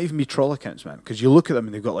 And they might even be troll accounts, man. Because you look at them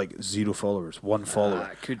and they've got like 0 followers, 1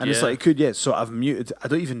 follower. It's like, So I've muted... I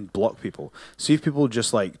don't even block people. See if people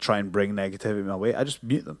just like try and bring negativity my way, I just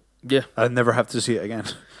mute them. Yeah, I'd never have to see it again.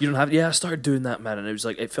 You don't have. Yeah, I started doing that, man, and it was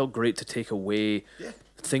like it felt great to take away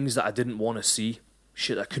things that I didn't want to see,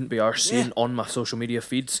 shit I couldn't be arsed seeing on my social media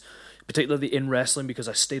feeds, particularly in wrestling, because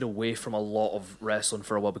I stayed away from a lot of wrestling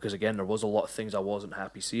for a while because again there was a lot of things I wasn't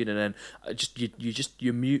happy seeing, and then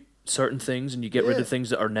you mute certain things and you get rid of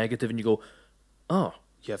things that are negative, and you go, oh,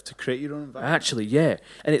 you have to create your own environment. Actually, yeah,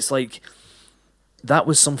 and it's like. That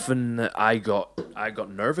was something that I got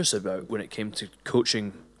nervous about when it came to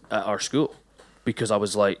coaching at our school, because I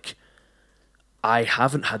was like, I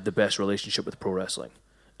haven't had the best relationship with pro wrestling,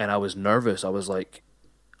 and I was nervous. I was like,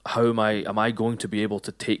 how am I going to be able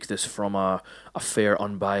to take this from a fair,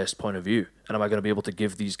 unbiased point of view, and am I going to be able to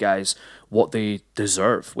give these guys what they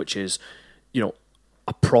deserve, which is,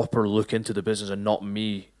 a proper look into the business, and not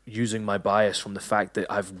me using my bias from the fact that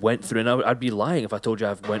I've went through, and I'd be lying if I told you I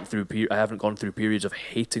haven't gone through periods of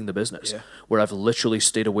hating the business, where I've literally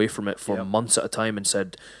stayed away from it for months at a time and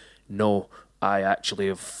said, no, I actually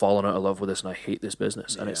have fallen out of love with this and I hate this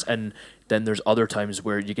business. And then there's other times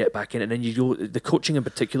where you get back in, and then you go, the coaching in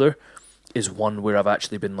particular is one where I've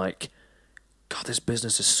actually been like, God, this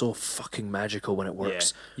business is so fucking magical when it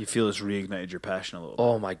works. You feel it's reignited your passion a little bit.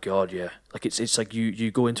 Oh my God, yeah. Like it's like you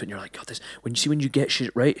go into it and you're like, God, this when you get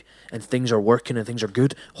shit right and things are working and things are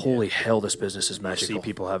good, holy hell, this business is You magical. see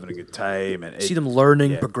people having a good time, and See them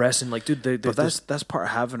learning, yeah. progressing. Like, dude, But that's part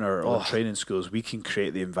of having our own Oh. training schools. We can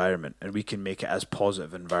create the environment, and we can make it as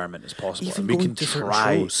positive environment as possible. Even and we going can to certain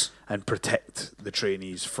try shows. and protect the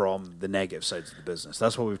trainees from the negative sides of the business.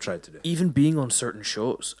 That's what we've tried to do. even being on certain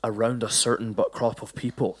shows around a certain but crop of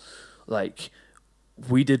people, like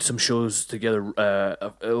we did some shows together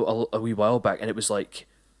a wee while back, and it was like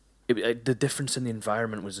the difference in the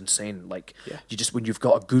environment was insane. Like Yeah. you just when you've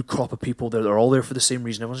got a good crop of people there, they're all there for the same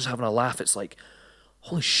reason. Everyone's just having a laugh. It's like,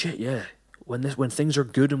 holy shit, yeah. When things are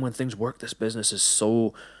good and when things work, this business is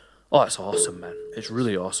so. Oh, it's awesome, man. It's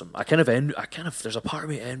really awesome. There's a part of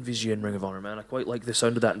me envies you in Ring of Honor, man. I quite like the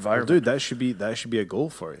sound of that Well, environment. dude, that should be a goal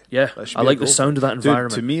for you. Yeah, That should I be a like the goal sound for of that you.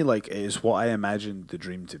 environment. Dude, to me, like, it is what I imagined the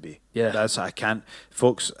dream to be. Yeah. That's I can't,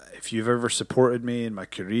 folks. If you've ever supported me in my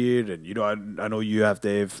career, and I know you have,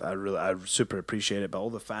 Dave. I super appreciate it. But all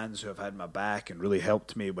the fans who have had my back and really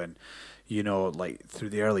helped me when, like through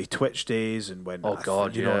the early Twitch days, and when Oh,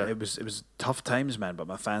 God, yeah. it was tough times, man. But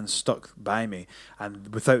my fans stuck by me,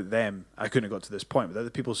 and without them, I couldn't have got to this point. Without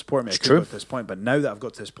the people supporting me, I couldn't have got to this point. But now that I've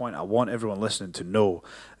got to this point, I want everyone listening to know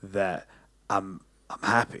that I'm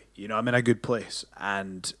happy. I'm in a good place,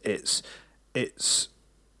 and it's.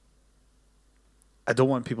 I don't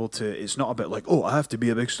want people to. It's not about like, oh, I have to be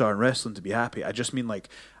a big star in wrestling to be happy. I just mean like,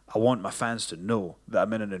 I want my fans to know that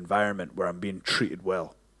I'm in an environment where I'm being treated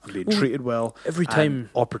well. I'm being treated well. every and time-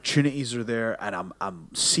 opportunities are there, and I'm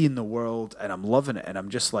seeing the world, and I'm loving it, and I'm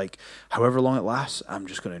just like, however long it lasts, I'm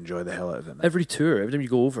just going to enjoy the hell out of it. Man. Every tour, every time you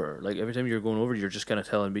go over, like every time you're going over, you're just kind of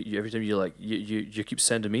telling me. Every time you keep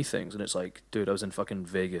sending me things, and it's like, dude, I was in fucking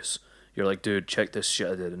Vegas. You're like, dude, check this shit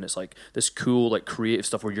I did, and it's like this cool, like creative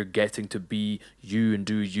stuff where you're getting to be you and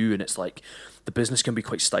do you, and it's like the business can be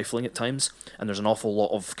quite stifling at times, and there's an awful lot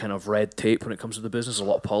of kind of red tape when it comes to the business, a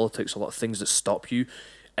lot of politics, a lot of things that stop you.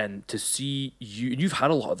 And to see you, and you've had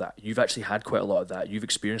a lot of that. You've actually had quite a lot of that. You've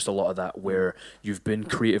experienced a lot of that where you've been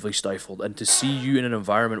creatively stifled. And to see you in an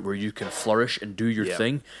environment where you can flourish and do your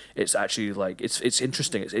thing, it's actually like it's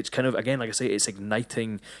interesting. It's kind of, again, like I say, it's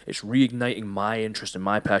reigniting my interest and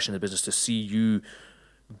my passion in the business to see you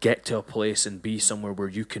get to a place and be somewhere where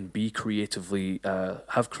you can be creatively,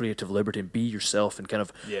 have creative liberty and be yourself and kind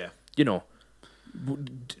of,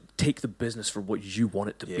 take the business for what you want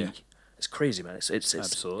it to be. It's crazy, man. It's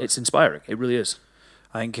Absolutely. It's inspiring. It really is.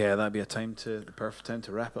 I think that'd be the perfect time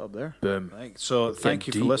to wrap it up there. Boom. So thank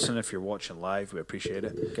you Getting for deep. listening. If you're watching live, we appreciate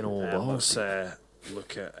it. Getting all balls. Let's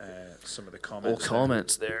look at some of the All comments.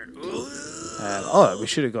 comments there. We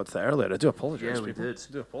should have got to that earlier. I do apologize. Yeah, we people. did.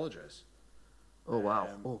 I do apologize. Oh wow.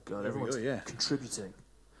 Oh god, there we everyone's go, yeah. contributing.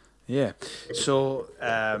 Yeah. So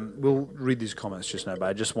we'll read these comments just now, but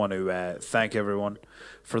I just want to thank everyone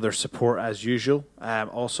for their support as usual.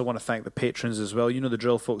 Also want to thank the patrons as well. You know the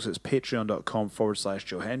drill, folks. It's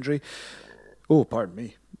patreon.com/Joe Hendry. Oh, pardon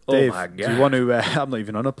me. Oh, Dave, my do you God. want to... I'm not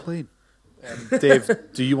even on a plane. Dave,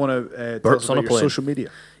 do you want to tell us Burps on about a your plane. social media?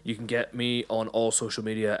 You can get me on all social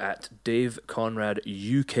media at Dave Conrad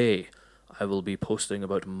UK. I will be posting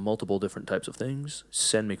about multiple different types of things.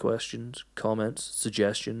 Send me questions, comments,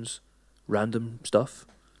 suggestions, random stuff.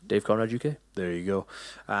 Dave Conrad UK. There you go.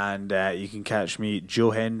 And you can catch me, Joe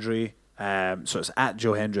Hendry. So it's at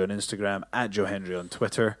Joe Hendry on Instagram, at Joe Hendry on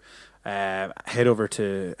Twitter. Head over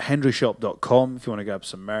to hendryshop.com if you want to grab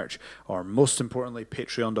some merch, or most importantly,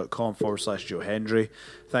 patreon.com/Joe Hendry.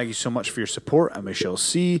 Thank you so much for your support, and we shall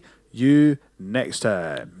see you next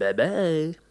time. Bye bye.